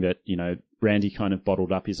 being that, Brandy kind of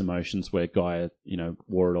bottled up his emotions where Geyer,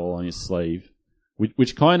 wore it all on his sleeve,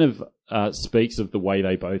 which kind of speaks of the way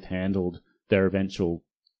they both handled their eventual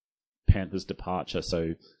Panthers departure.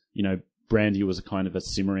 So, Brandy was a kind of a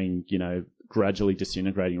simmering, gradually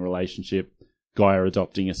disintegrating relationship, Geyer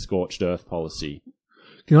adopting a scorched earth policy.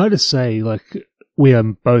 Can I just say, we are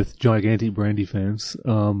both gigantic Brandy fans,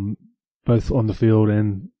 both on the field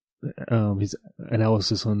and his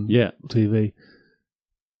analysis on TV.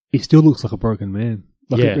 He still looks like a broken man.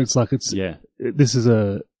 This is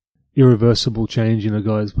a irreversible change in a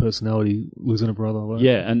guy's personality, losing a brother.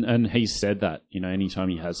 And he's said that, anytime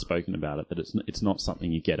he has spoken about it, that it's not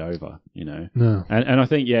something you get over, No. And I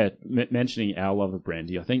think, mentioning our love of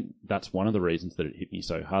Brandy, I think that's one of the reasons that it hit me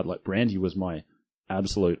so hard. Like, Brandy was my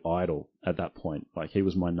absolute idol at that point. Like, he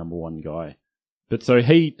was my number one guy. But so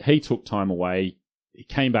he took time away. He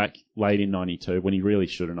came back late in 92 when he really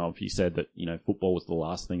shouldn't have. He said that, football was the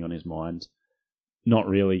last thing on his mind. Not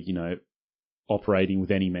really, operating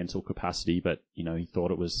with any mental capacity, but, he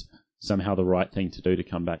thought it was somehow the right thing to do to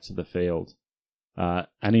come back to the field. And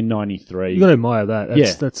in 93... You got to admire that.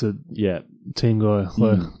 That's a team guy.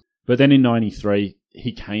 But then in 93,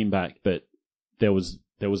 he came back, but there was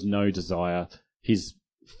no desire. His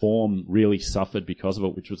form really suffered because of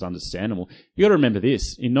it, which was understandable. You got to remember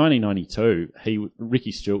this. In 1992,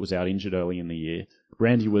 Ricky Stewart was out injured early in the year.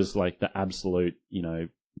 Brandy was like the absolute,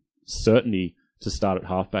 certainty to start at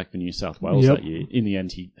halfback for New South Wales that year. In the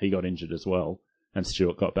end, he got injured as well, and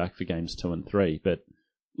Stewart got back for games 2 and 3. But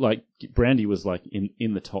Brandy was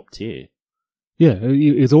in the top tier. Yeah,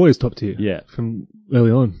 he's always top tier. Yeah, from early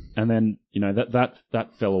on. And then that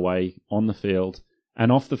fell away on the field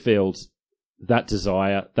and off the field.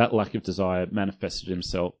 That lack of desire manifested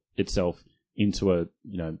itself into a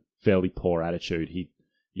fairly poor attitude. He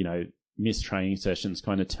missed training sessions,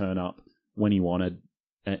 kind of turn up when he wanted,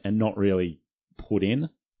 and not really put in,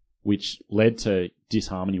 which led to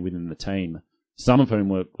disharmony within the team. Some of whom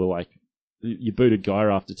were like, "You booted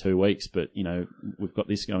Geyer after 2 weeks, but we've got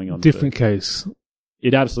this going on." Different case.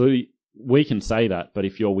 It absolutely. We can say that, but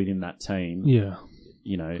if you're within that team,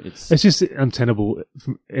 it's just untenable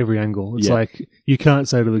from every angle. It's like, you can't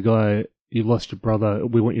say to the guy, "You've lost your brother,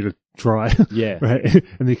 we want you to try." Yeah. Right?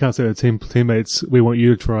 And you can't say to teammates, "We want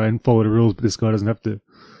you to try and follow the rules, but this guy doesn't have to."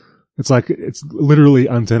 It's like, it's literally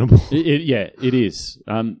untenable. It is.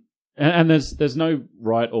 And there's no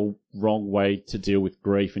right or wrong way to deal with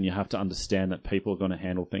grief, and you have to understand that people are going to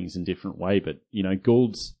handle things in different way. But,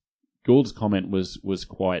 Gould's comment was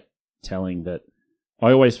quite telling, that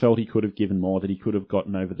I always felt he could have given more, that he could have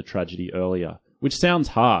gotten over the tragedy earlier, which sounds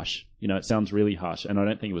harsh. It sounds really harsh, and I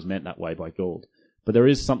don't think it was meant that way by Gould. But there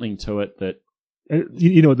is something to it that...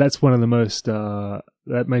 that's one of the most...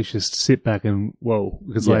 that makes you sit back and, whoa,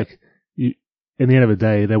 because, in the end of the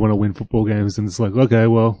day, they want to win football games, and it's like, okay,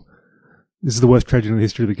 well, this is the worst tragedy in the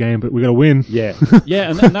history of the game, but we got to win. Yeah,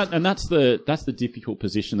 and that's the difficult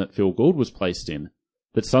position that Phil Gould was placed in.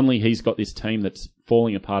 That suddenly he's got this team that's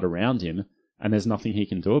falling apart around him, and there's nothing he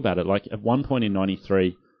can do about it. Like, at one point in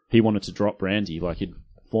 93, he wanted to drop Brandy. Like, his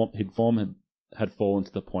form had fallen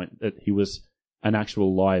to the point that he was an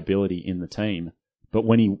actual liability in the team. But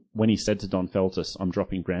when he said to Don Feltus, "I'm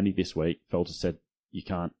dropping Brandy this week," Feltus said, "You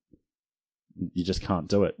just can't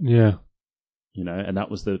do it." Yeah. You know, and that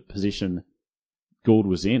was the position Gould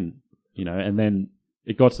was in, you know, and then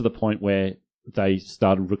it got to the point where they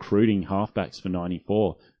started recruiting halfbacks for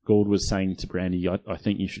 94. Gould was saying to Brandy, I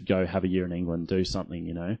think you should go have a year in England, do something,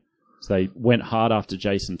 you know. So they went hard after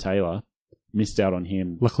Jason Taylor, missed out on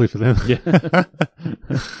him. Luckily for them. Yeah.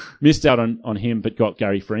 Missed out on him, but got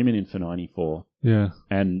Gary Freeman in for 94. Yeah.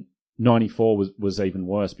 And 94 was even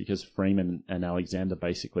worse because Freeman and Alexander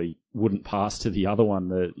basically wouldn't pass to the other one.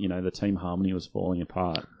 The team harmony was falling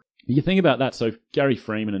apart. You think about that. So Gary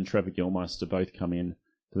Freeman and Trevor Gilmeister both come in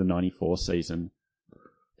for the 94 season.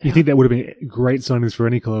 You think that would have been great signings for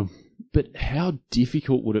any club? But how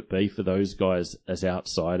difficult would it be for those guys as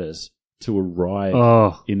outsiders to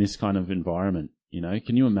arrive in this kind of environment? You know,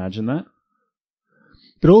 can you imagine that?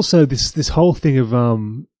 But also this whole thing of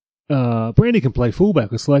Brandy can play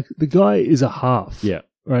fullback. It's like the guy is a half. Yeah.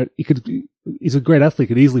 Right? He's a great athlete,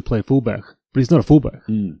 could easily play fullback, but he's not a fullback.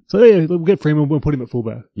 Mm. So yeah, we'll get Freeman, we'll put him at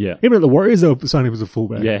fullback. Yeah. Even at the Warriors, they'll sign him as a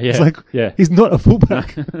fullback. Yeah, yeah. It's like, he's not a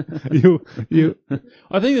fullback. you.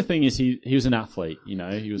 I think the thing is he was an athlete, you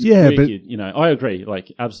know, he was Yeah, quick, but you know, I agree,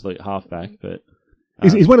 like absolute halfback, but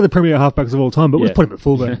he's one of the premier halfbacks of all time, but we'll put him at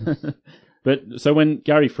fullback. But so when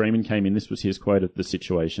Gary Freeman came in, this was his quote of the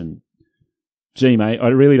situation. "Gee, mate, I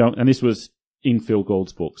really don't," and this was in Phil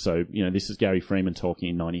Gould's book, so, you know, this is Gary Freeman talking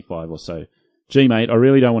in 95 or so. "Gee, mate, I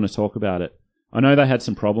really don't want to talk about it. I know they had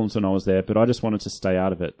some problems when I was there, but I just wanted to stay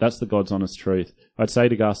out of it. That's the God's honest truth. I'd say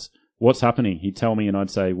to Gus, 'What's happening?' He'd tell me and I'd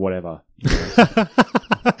say, 'Whatever.'"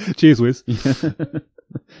 Cheers, Wiz.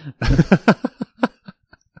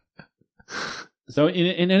 So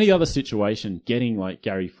in any other situation, getting like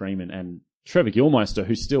Gary Freeman and Trevor Gilmeister,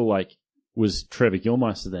 who still like was Trevor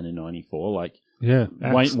Gilmeister then in 94, like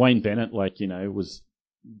Wayne Bennett, like, you know, was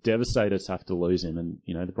devastated to have to lose him, and,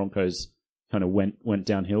 you know, the Broncos kind of went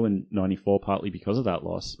downhill in 94 partly because of that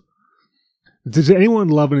loss. Does anyone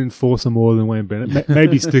love an enforcer more than Wayne Bennett?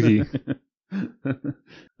 Maybe Sticky. It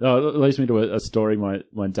leads me to a story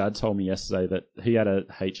my dad told me yesterday, that he had a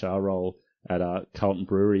HR role at Carlton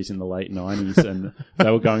Breweries in the late 90s, and they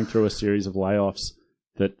were going through a series of layoffs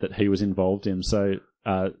that he was involved in. So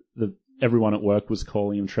everyone at work was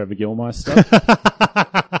calling him Trevor Gilmeister,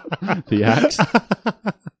 the axe.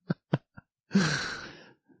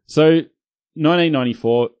 So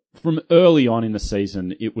 1994, from early on in the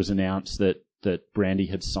season, it was announced that Brandy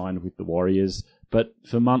had signed with the Warriors, but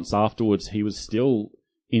for months afterwards, he was still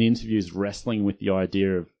in interviews wrestling with the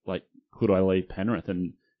idea of, like, could I leave Penrith?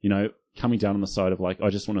 And, you know, coming down on the side of, like, I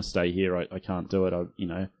just want to stay here. I can't do it.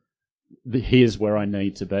 Here's where I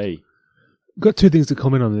need to be. Got two things to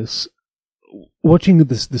comment on this. Watching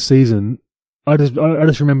the season, I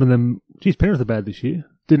just remember them. Geez, Penrith are bad this year.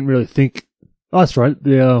 Didn't really think. Oh, that's right.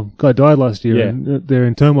 The guy died last year, and they're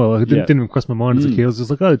in turmoil. It didn't even cross my mind as a kid. I was just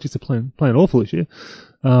like, oh, just they're playing awful this year.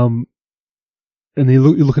 And you're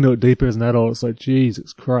looking at it deeper as an adult. It's like,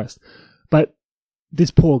 Jesus Christ. But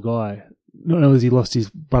this poor guy, not only has he lost his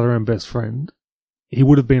brother and best friend, he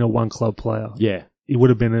would have been a one-club player. Yeah. He would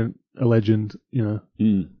have been a legend, you know.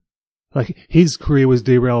 Mm. Like, his career was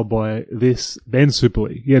derailed by this, then Super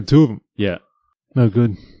League. He had two of them. Yeah. No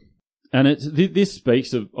good. And this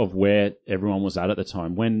speaks of where everyone was at the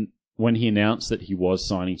time. When he announced that he was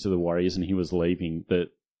signing to the Warriors and he was leaving, that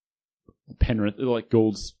Penrith, like,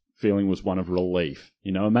 Gould's feeling was one of relief.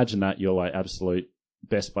 You know, imagine that you're like absolute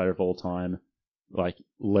best player of all time, like,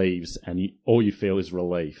 leaves, and all you feel is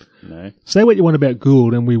relief, you know? Say what you want about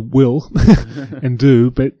Gould, and we will and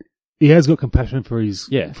do, but he has got compassion for his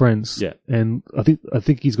friends. Yeah. And I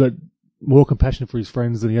think he's got more compassion for his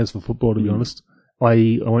friends than he has for football, to be honest.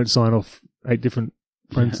 I won't sign off 8 different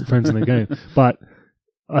friends in a game. But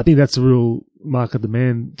I think that's a real mark of the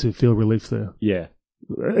man to feel relief there. Yeah.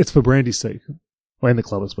 It's for Brandy's sake. Well, and the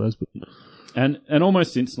club, I suppose. But. And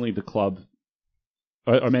almost instantly the club,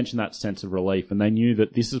 I mentioned that sense of relief, and they knew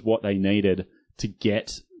that this is what they needed to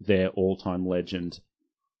get their all-time legend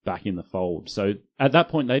back in the fold. So at that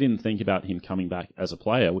point, they didn't think about him coming back as a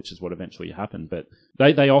player, which is what eventually happened. But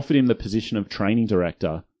they offered him the position of training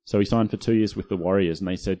director. So he signed for 2 years with the Warriors, and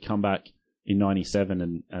they said, come back in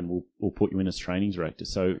 97 and we'll put you in as training director.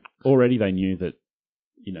 So already they knew that,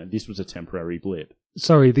 you know, this was a temporary blip.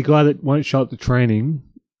 Sorry, the guy that won't show up to training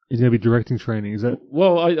is going to be directing training, is that?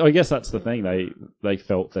 Well, I guess that's the thing. They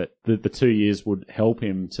felt that the 2 years would help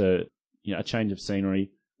him to, you know, a change of scenery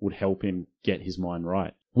would help him get his mind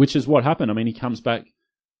right. which is what happened. I mean, he comes back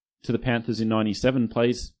to the Panthers in 97,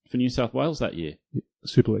 plays for New South Wales that year.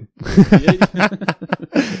 Super League.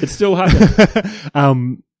 It still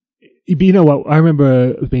happened. You know what? I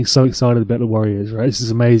remember being so excited about the Warriors, right? This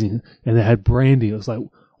is amazing. And they had Brandy. It was like,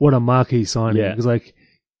 what a marquee signing. Yeah. Because, like,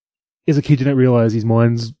 as a kid, you don't realize his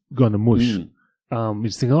mind's gone to mush. You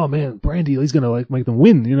just think, oh, man, Brandy, he's going to, like, make them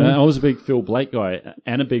win, you know? I was a big Phil Blake guy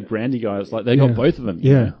and a big Brandy guy. It's like, they got both of them.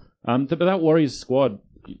 Yeah. But that Warriors squad,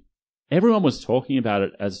 everyone was talking about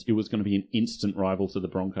it as it was going to be an instant rival to the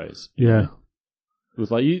Broncos. Yeah. It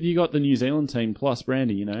was like, you got the New Zealand team plus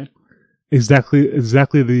Brandy, you know? Exactly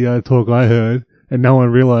the talk I heard, and no one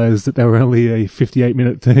realised that they were only a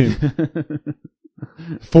 58-minute team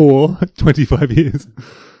for 25 years.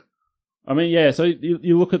 I mean, yeah, so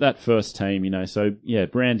you look at that first team, you know, so, yeah,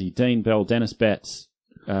 Brandy, Dean Bell, Dennis Betts.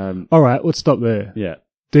 All right, let's stop there. Yeah.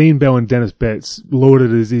 Dean Bell and Dennis Betts,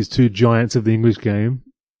 lauded as these two giants of the English game,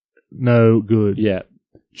 no good. Yeah.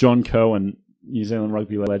 John Cohen, New Zealand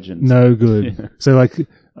rugby legend. No good. Yeah. So, like,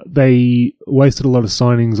 they wasted a lot of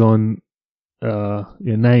signings on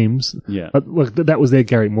names. Yeah. Like, that was their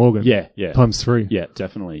Gary Morgan. Yeah. Times 3. Yeah,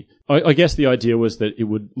 definitely. I guess the idea was that it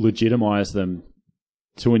would legitimise them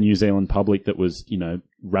to a New Zealand public that was, you know,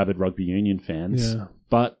 rabid rugby union fans. Yeah.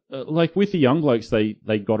 But, like, with the young blokes, they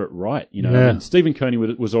got it right, you know. Yeah. I mean, Stephen Kearney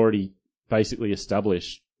was already basically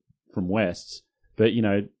established from Wests. But, you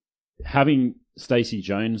know, having Stacey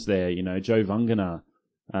Jones there, you know, Joe Vungana.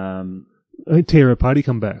 I think Tierra Party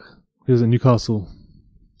come back. He was at Newcastle.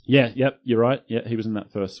 Yeah, yep, you're right. Yeah, he was in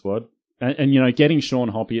that first squad. And, you know, getting Sean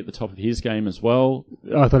Hoppy at the top of his game as well.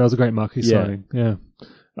 I thought that was a great marquee signing. Yeah.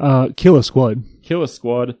 Killer squad. Killer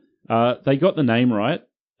squad. They got the name right.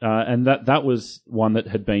 And that was one that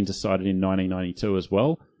had been decided in 1992 as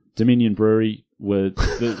well. Dominion Brewery were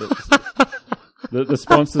the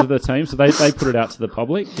sponsors of the team, so they put it out to the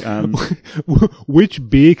public. Which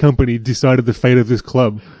beer company decided the fate of this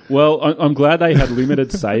club? Well, I'm glad they had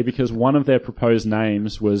limited say, because one of their proposed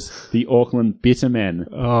names was the Auckland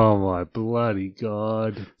Bittermen. Oh my bloody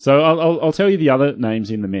god! So I'll tell you the other names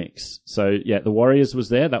in the mix. So yeah, the Warriors was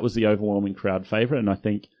there. That was the overwhelming crowd favourite, and I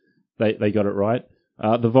think they got it right.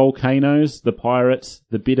 The Volcanoes, the Pirates,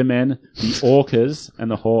 the Bittermen, the Orcas,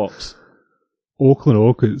 and the Hawks. Auckland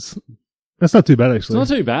Orcas. That's not too bad, actually. It's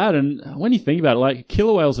not too bad, and when you think about it, like,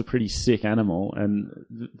 killer whale's a pretty sick animal and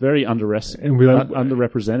very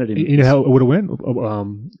underrepresented. You know how it would have went?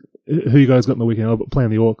 Who you guys got in the weekend? Playing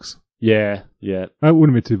the Orcs. Yeah. That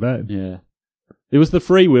wouldn't be too bad. Yeah. It was the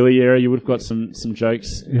Free Willy era. You would have got some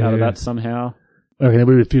jokes out of that somehow. Okay, there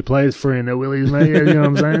would be a few players freeing their willies, mate. You know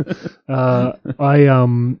what I'm saying? I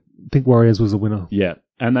think Warriors was the winner. Yeah,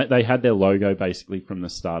 and they had their logo basically from the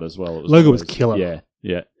start as well. Logo was killer.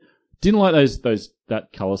 Yeah. Didn't like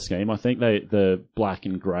that colour scheme. I think the black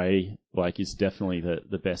and grey is definitely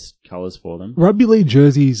the best colours for them. Rugby league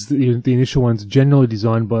jerseys, the initial ones, generally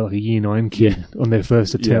designed by like a Year 9 kid on their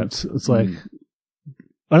first attempt. Yeah. It's like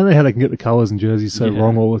I don't know how they can get the colours in jerseys so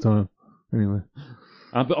wrong all the time. Anyway.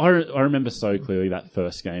 But I remember so clearly that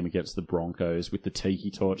first game against the Broncos with the tiki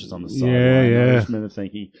torches on the side. Yeah. I just remember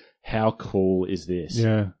thinking, how cool is this?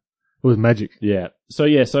 Yeah. It was magic. Yeah.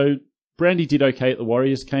 So Brandy did okay at the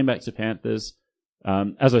Warriors, came back to Panthers.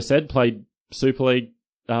 As I said, played Super League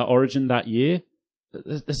Origin that year.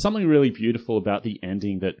 There's something really beautiful about the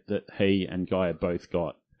ending that he and Gaia both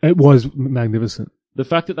got. It was magnificent. The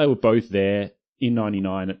fact that they were both there in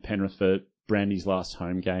 99 at Penrith for Brandy's last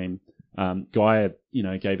home game. Gaia,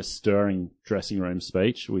 gave a stirring dressing room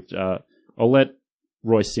speech, which I'll let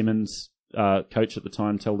Roy Simmons, coach at the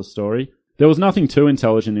time, tell the story. There was nothing too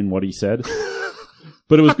intelligent in what he said.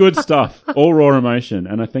 But it was good stuff, all raw emotion,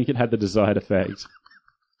 and I think it had the desired effect.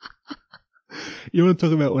 You want to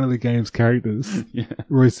talk about one of the game's characters? Yeah.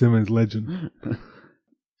 Roy Simmons, legend.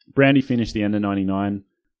 Brandy finished the end of 99.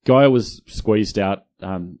 Gaia was squeezed out,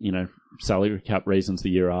 salary cap reasons the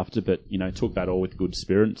year after, but, took that all with good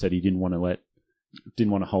spirit and said he didn't want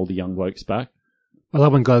to hold the young blokes back. I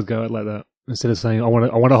love when guys go out like that, instead of saying, I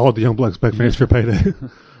want to hold the young blokes back for an extra payday.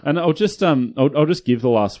 And I'll just give the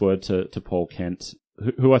last word to Paul Kent,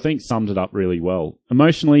 who I think summed it up really well.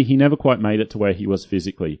 Emotionally, he never quite made it to where he was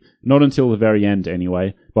physically. Not until the very end,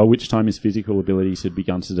 anyway, by which time his physical abilities had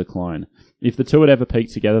begun to decline. If the two had ever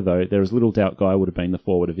peaked together, though, there is little doubt Guy would have been the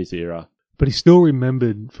forward of his era. But he's still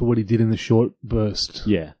remembered for what he did in the short burst.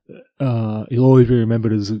 Yeah. He'll always be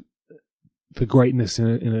remembered as for greatness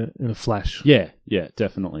in a flash. Yeah,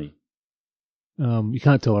 definitely. You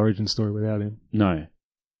can't tell Origin story without him. No.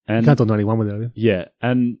 You can't tell 91 without him. Yeah,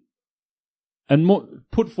 and more,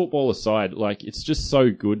 put football aside, it's just so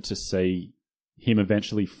good to see him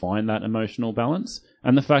eventually find that emotional balance.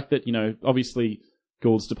 And the fact that, obviously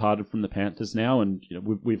Gould's departed from the Panthers now, and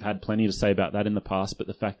we've had plenty to say about that in the past, but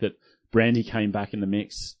the fact that Brandy came back in the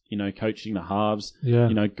mix, coaching the halves,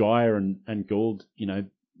 Geyer and Gould,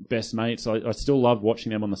 best mates. I still loved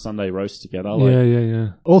watching them on the Sunday roast together.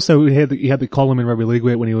 Yeah. Also, he had the column in Rugby League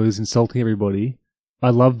when he was insulting everybody. I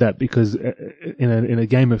loved that because in a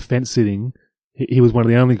game of fence sitting, he was one of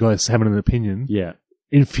the only guys having an opinion. Yeah.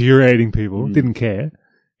 Infuriating people, didn't care,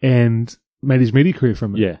 and made his media career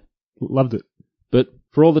from it. Yeah. Loved it. But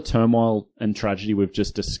for all the turmoil and tragedy we've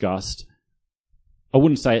just discussed, I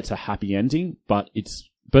wouldn't say it's a happy ending, but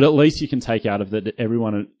at least you can take out of that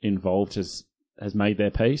everyone involved has made their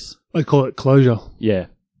peace. I call it closure. Yeah.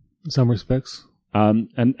 In some respects.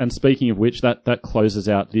 And speaking of which, that closes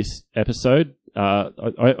out this episode.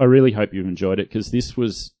 I really hope you've enjoyed it, because this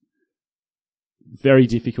was very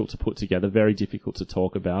difficult to put together, very difficult to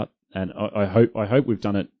talk about, and I hope we've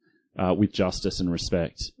done it with justice and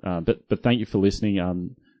respect. But thank you for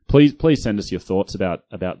listening. Please send us your thoughts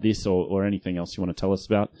about this or anything else you want to tell us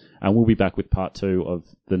about, and we'll be back with part 2 of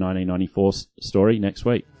the 1994 story next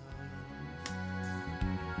week.